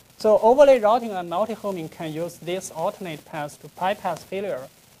 So overlay routing and multi-homing can use these alternate paths to bypass failure.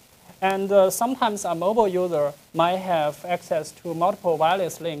 And sometimes a mobile user might have access to multiple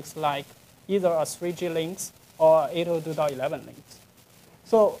wireless links, like either a 3G links or 802.11 links.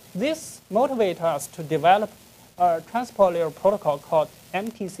 So this motivates us to develop a transport layer protocol called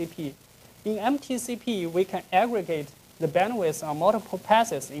MTCP. In MTCP, we can aggregate the bandwidth on multiple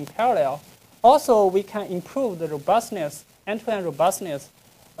paths in parallel. Also, we can improve the robustness, end-to-end robustness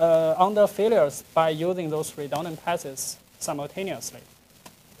under failures by using those redundant paths simultaneously.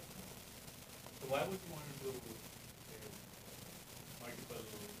 So why would you want to do multiple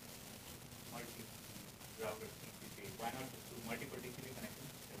router TCP? Why not just do multiple TCP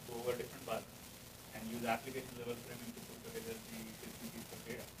connections that go over different paths and use application level framing to put together the distributions of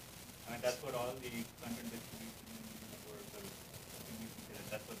data? I mean, that's what all the content distribution networks are doing.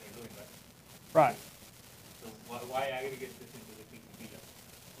 That's what they're doing, right? Right. So why aggregate this into the TCP level?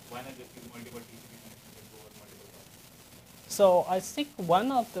 Why not just use multiple TCP connections that go over multiple paths? So I think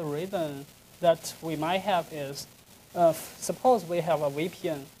one of the reasons that we might have is, suppose we have a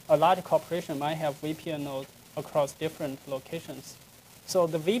VPN, a large corporation might have VPN nodes across different locations. So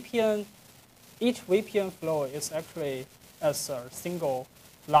the VPN, each VPN flow is actually as a single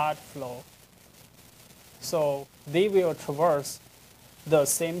large flow. So they will traverse the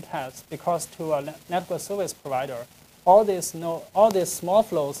same path because to a network service provider, all these small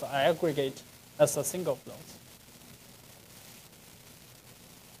flows are aggregated as a single flow.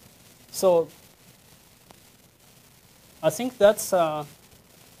 So I think that's So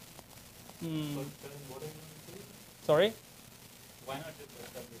then what are you going to do? sorry. Why not just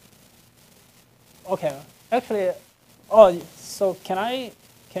establish? Okay, actually, so can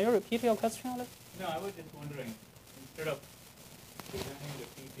you repeat your question, Alex? No, I was just wondering, instead of designing the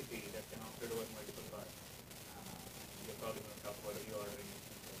TCP that can operate over multiple paths, you're probably going to talk about reordering and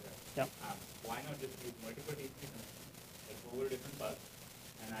things like that. Yeah. Why not just use multiple TCP connections that go over different paths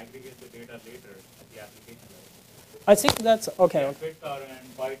and aggregate the data later at the application level? I think that's okay. Yeah, BitTorrent,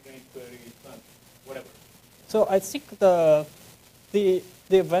 byte range queries, whatever. So I think the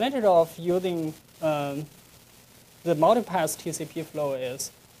advantage of using the multipath TCP flow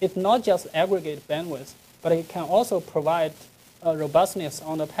is it not just aggregate bandwidth, but it can also provide robustness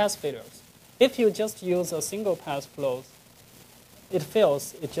on the path failures. If you just use a single path flow, it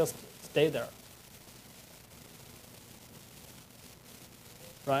fails, it just stays there.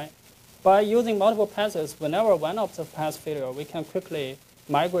 Right? By using multiple paths, whenever one of the paths failure, we can quickly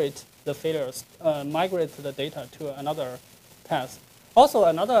migrate the failures, migrate the data to another path. Also,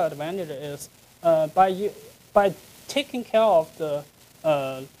 another advantage is by taking care of the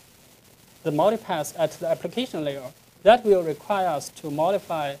multipath at the application layer, that will require us to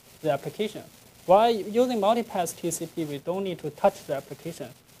modify the application. While using multipath TCP, we don't need to touch the application.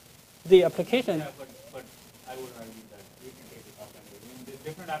 The application. Yeah, but I would argue that we can take it off and I mean, the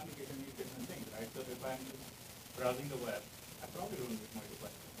different applications need different things, right? So if I'm just browsing the web, I probably don't use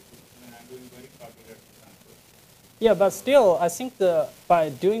multipath TCP. I mean, I'm doing very targeted transfer. Yeah, but still, I think by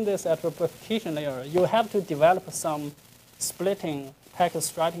doing this at the application layer, you have to develop some splitting, packet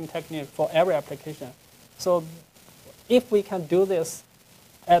striping technique for every application. So if we can do this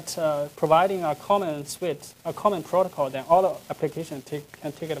at providing a common suite, a common protocol, then all applications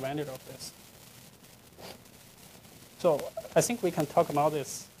can take advantage of this. So I think we can talk about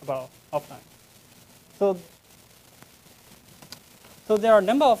this offline. So there are a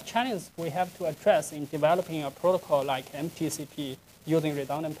number of challenges we have to address in developing a protocol like MTCP using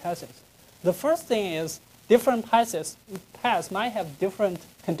redundant paths. The first thing is different paths might have different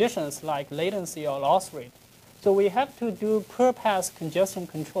conditions like latency or loss rate. So we have to do per path congestion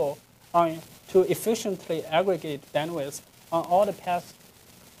control to efficiently aggregate bandwidth on all the paths.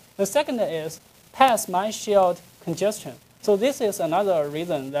 The second is paths might shield congestion. So this is another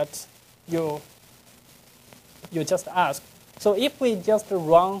reason that you just asked. So if we just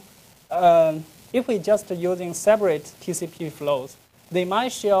run, if we just using separate TCP flows, they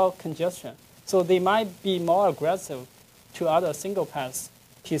might share congestion. So they might be more aggressive to other single path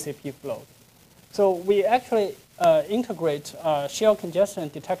TCP flows. So we actually integrate share congestion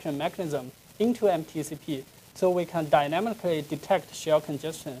detection mechanism into MTCP, so we can dynamically detect share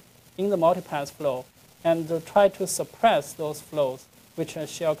congestion in the multipath flow and try to suppress those flows which are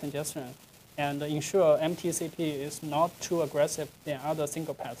share congestion and ensure MTCP is not too aggressive than other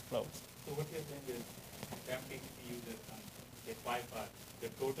single path flows. So what you're saying is, MTCP uses a 5 path. The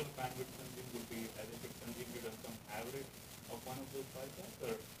total bandwidth consumed would be as if it consumed it on some average of one of those 5 paths,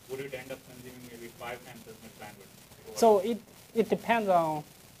 or would it end up consuming maybe 5 times as much bandwidth? So it depends on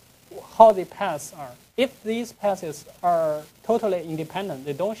how the paths are. If these paths are totally independent,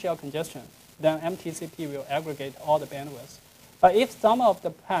 they don't share congestion, then MTCP will aggregate all the bandwidth. But if some of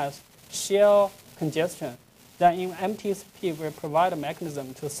the paths share congestion, then in MTCP we provide a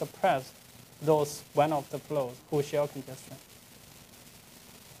mechanism to suppress those one of the flows who share congestion.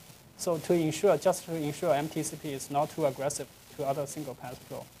 So just to ensure MTCP is not too aggressive to other single path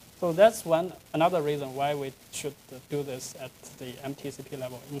flow. So that's another reason why we should do this at the MTCP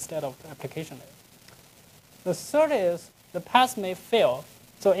level instead of the application layer. The third is the path may fail.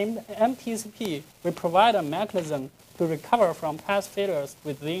 So in MTCP, we provide a mechanism to recover from path failures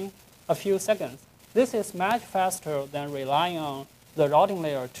within a few seconds. This is much faster than relying on the routing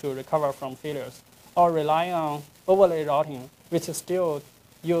layer to recover from failures, or relying on overlay routing, which is still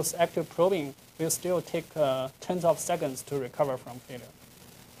use active probing, will still take tens of seconds to recover from failure.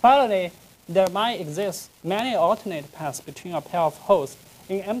 Finally, there might exist many alternate paths between a pair of hosts.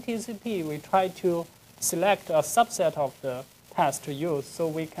 In MTCP, we try to select a subset of the paths to use so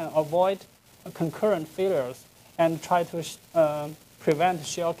we can avoid concurrent failures and try to prevent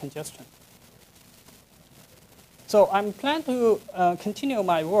share congestion. So I'm planning to continue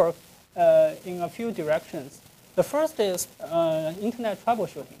my work in a few directions. The first is internet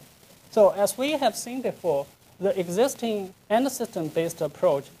troubleshooting. So as we have seen before, the existing end-system-based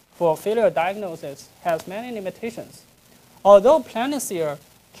approach for failure diagnosis has many limitations. Although PlanetSeer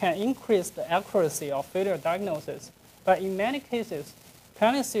can increase the accuracy of failure diagnosis, but in many cases,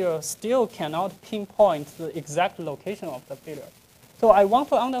 PlanetSeer still cannot pinpoint the exact location of the failure. So I want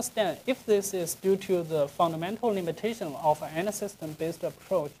to understand if this is due to the fundamental limitation of an end-system-based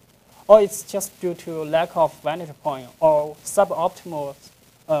approach, or it's just due to lack of vantage point or suboptimal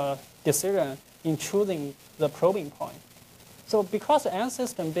decision in choosing the probing point. So because the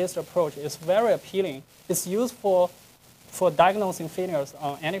end-system-based approach is very appealing, it's useful for diagnosing failures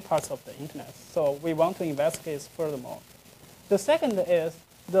on any parts of the internet. So we want to investigate furthermore. The second is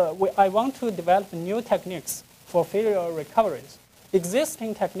I want to develop new techniques for failure recoveries.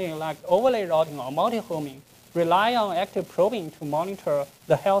 Existing techniques like overlay routing or multi-homing rely on active probing to monitor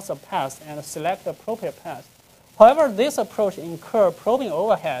the health of paths and select the appropriate path. However, this approach incurs probing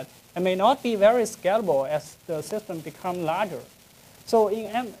overhead and may not be very scalable as the system becomes larger. So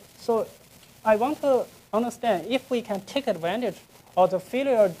I want to understand if we can take advantage of the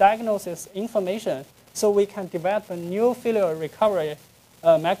failure diagnosis information so we can develop a new failure recovery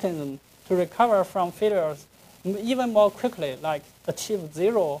mechanism to recover from failures even more quickly, like achieve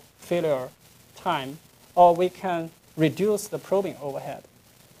 0 failure time, or we can reduce the probing overhead.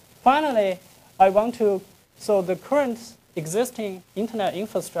 Finally, so the current existing internet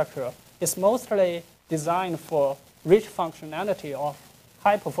infrastructure is mostly designed for rich functionality of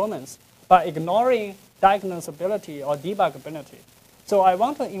high performance, but ignoring diagnosability or debuggability. So I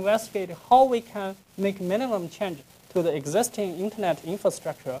want to investigate how we can make minimum change to the existing internet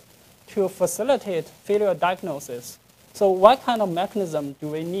infrastructure to facilitate failure diagnosis. So what kind of mechanism do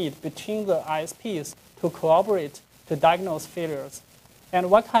we need between the ISPs to cooperate to diagnose failures? And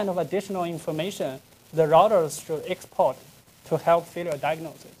what kind of additional information the routers should export to help failure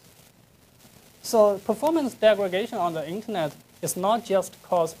diagnosis? So performance degradation on the internet is not just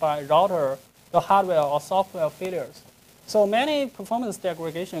caused by router, the hardware, or software failures. So many performance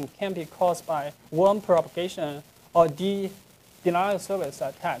degradation can be caused by worm propagation or denial of service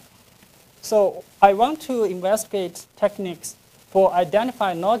attack. So I want to investigate techniques for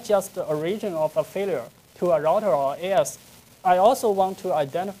identifying not just the origin of a failure to a router or AS. I also want to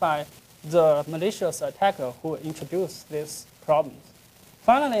identify the malicious attacker who introduced these problems.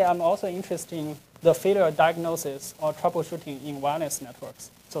 Finally, I'm also interested in the failure diagnosis or troubleshooting in wireless networks.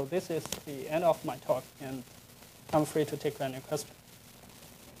 So this is the end of my talk, and I'm free to take any questions.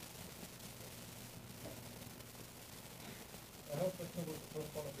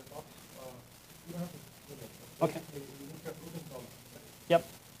 first part of the talk. You don't have to do that. Okay. Basically, you look at routing problems. Right? Yep.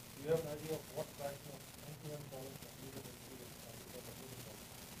 You have an idea of what fraction of end-to-end problems are user experience are because of routing problems.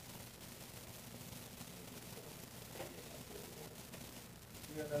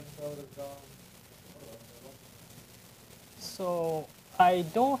 CNN servers down. So I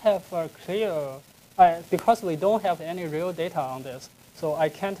don't have a clear, because we don't have any real data on this, so I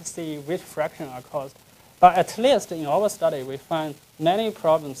can't see which fraction are caused. But at least in our study, we find many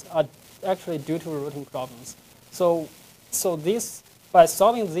problems are actually due to routing problems. So by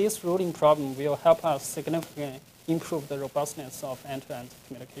solving this routing problem will help us significantly improve the robustness of end-to-end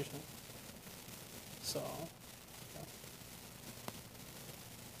communication. So.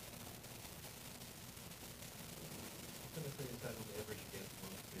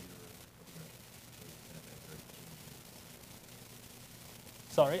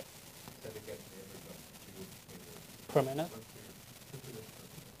 Sorry? Per minute?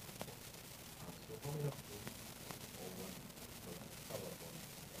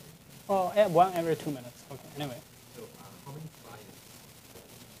 Oh, one every 2 minutes. Okay, anyway. So how many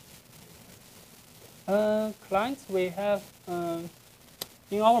clients? Clients, we have,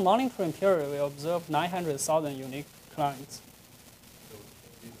 in our monitoring period, we observed 900,000 unique clients. So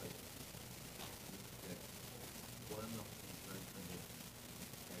if you like get one of these very primitive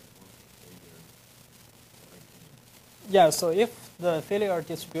type one failure, Yeah, so if the failure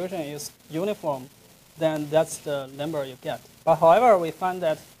distribution is uniform, then that's the number you get. But however, we find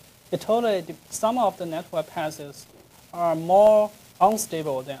that some of the network passes are more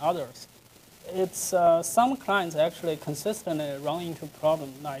unstable than others. It's some clients actually consistently run into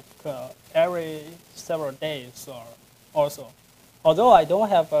problems like every several days or also. Although I don't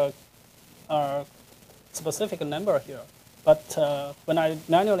have a specific number here, but when I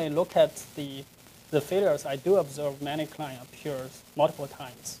manually look at the failures, I do observe many clients appears multiple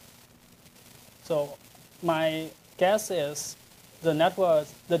times. So my guess is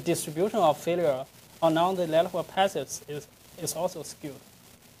the distribution of failure along the network passes is also skewed.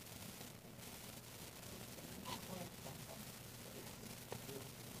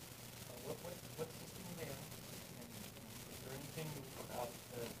 What system are they on? And is there anything about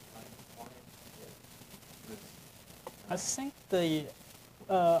the time compliance I think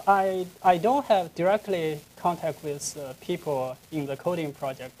I don't have directly contact with people in the coding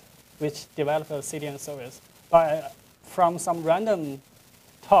project which develop a CDN service. But from some random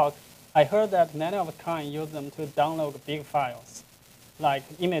talk, I heard that many of the clients use them to download big files, like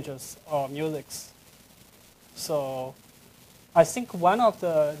images or musics. So I think one of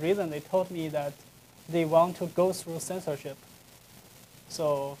the reasons they told me that they want to go through censorship.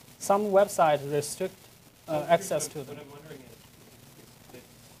 So some websites restrict access to them. What I'm wondering is the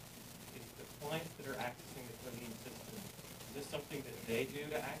clients that are accessing the Codeine system, is this something that they do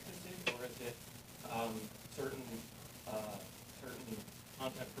to access it, or is it certain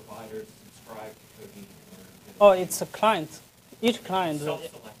content providers subscribe to Codeine? Oh, it's a client. Each client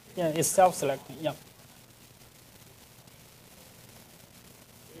Self-selecting. yeah, is self-selecting. Yeah.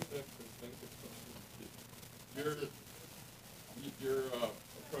 Your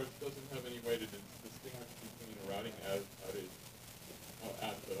approach doesn't have any way to distinguish between a routing outage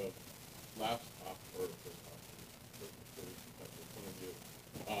at the last hop or first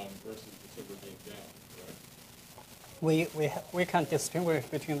hop, versus the server being down, correct? We can distinguish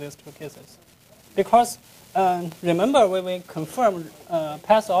between these two cases. Because remember when we confirm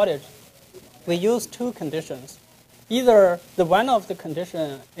path outage, we use two conditions. Either the one of the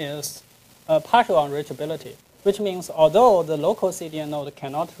condition is partial unreachability, which means although the local CDN node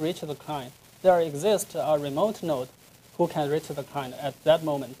cannot reach the client, there exists a remote node who can reach the client at that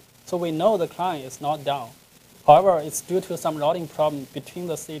moment. So we know the client is not down. However, it's due to some routing problem between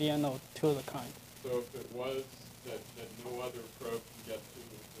the CDN node to the client. So if it was that no other probe can get to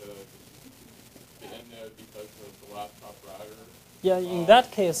the end node because of the last hop router? Yeah, in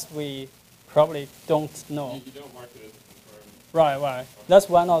that case, we probably don't know. You don't mark it as confirmed? Right. That's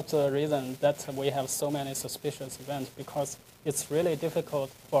one of the reasons that we have so many suspicious events, because it's really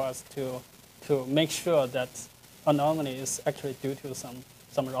difficult for us to make sure that anomaly is actually due to some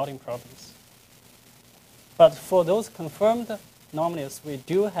routing problems. But for those confirmed anomalies,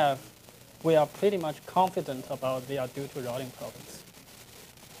 we are pretty much confident about they are due to routing problems.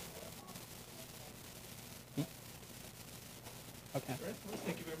 Okay. Great. Well,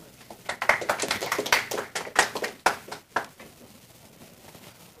 thank you very much.